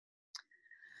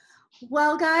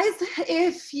 Well, guys,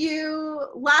 if you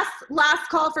last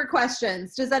call for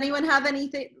questions. Does anyone have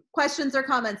anything, questions or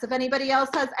comments? If anybody else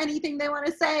has anything they want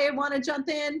to say, want to jump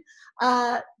in,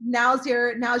 now's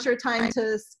your time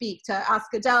to speak, to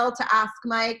ask Adele, to ask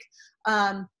Mike.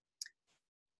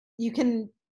 You can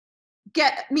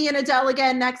get me and Adele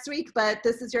again next week, but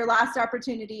this is your last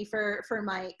opportunity for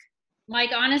Mike.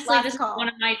 Mike, honestly, Last this call. is one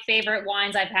of my favorite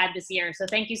wines I've had this year. So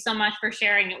thank you so much for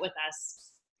sharing it with us.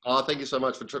 Oh, thank you so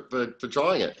much for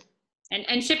trying it.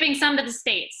 And shipping some to the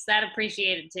States. That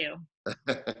appreciated too.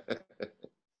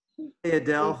 Hey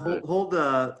Adele, hold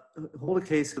a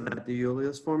case of that De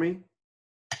Iuliis for me.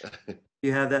 Do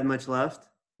you have that much left?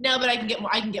 No, but I can get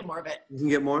more. I can get more of it. You can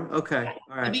get more? Okay.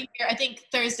 All right. I'll be here. I think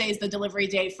Thursday is the delivery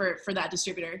day for that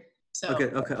distributor. So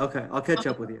Okay. I'll catch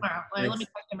up with you. Tomorrow. Let me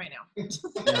talk to him right now.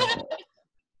 Yeah.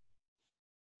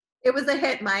 It was a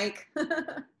hit, Mike.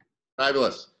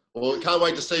 Fabulous. Well, can't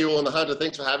wait to see you all in the Hunter.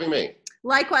 Thanks for having me.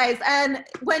 Likewise. And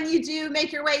when you do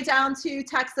make your way down to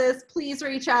Texas, please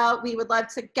reach out. We would love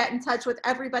to get in touch with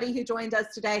everybody who joined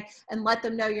us today and let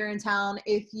them know you're in town.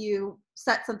 If you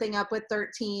set something up with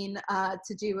 13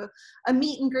 to do a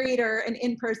meet and greet or an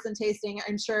in-person tasting,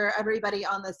 I'm sure everybody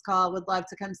on this call would love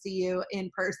to come see you in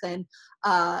person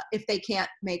if they can't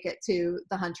make it to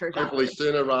the Hunter Valley. Hopefully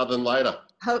sooner rather than later.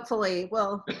 Hopefully.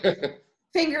 Well,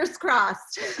 fingers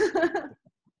crossed.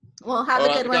 Well, have a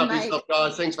good one, Mike. Yourself,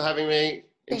 guys. Thanks for having me.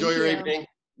 Enjoy your evening.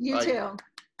 You Bye. too.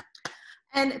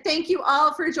 And thank you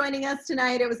all for joining us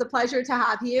tonight. It was a pleasure to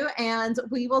have you. And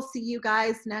we will see you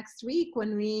guys next week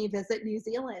when we visit New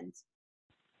Zealand.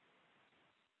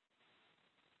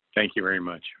 Thank you very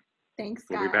much. Thanks,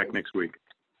 We'll guys. be back next week.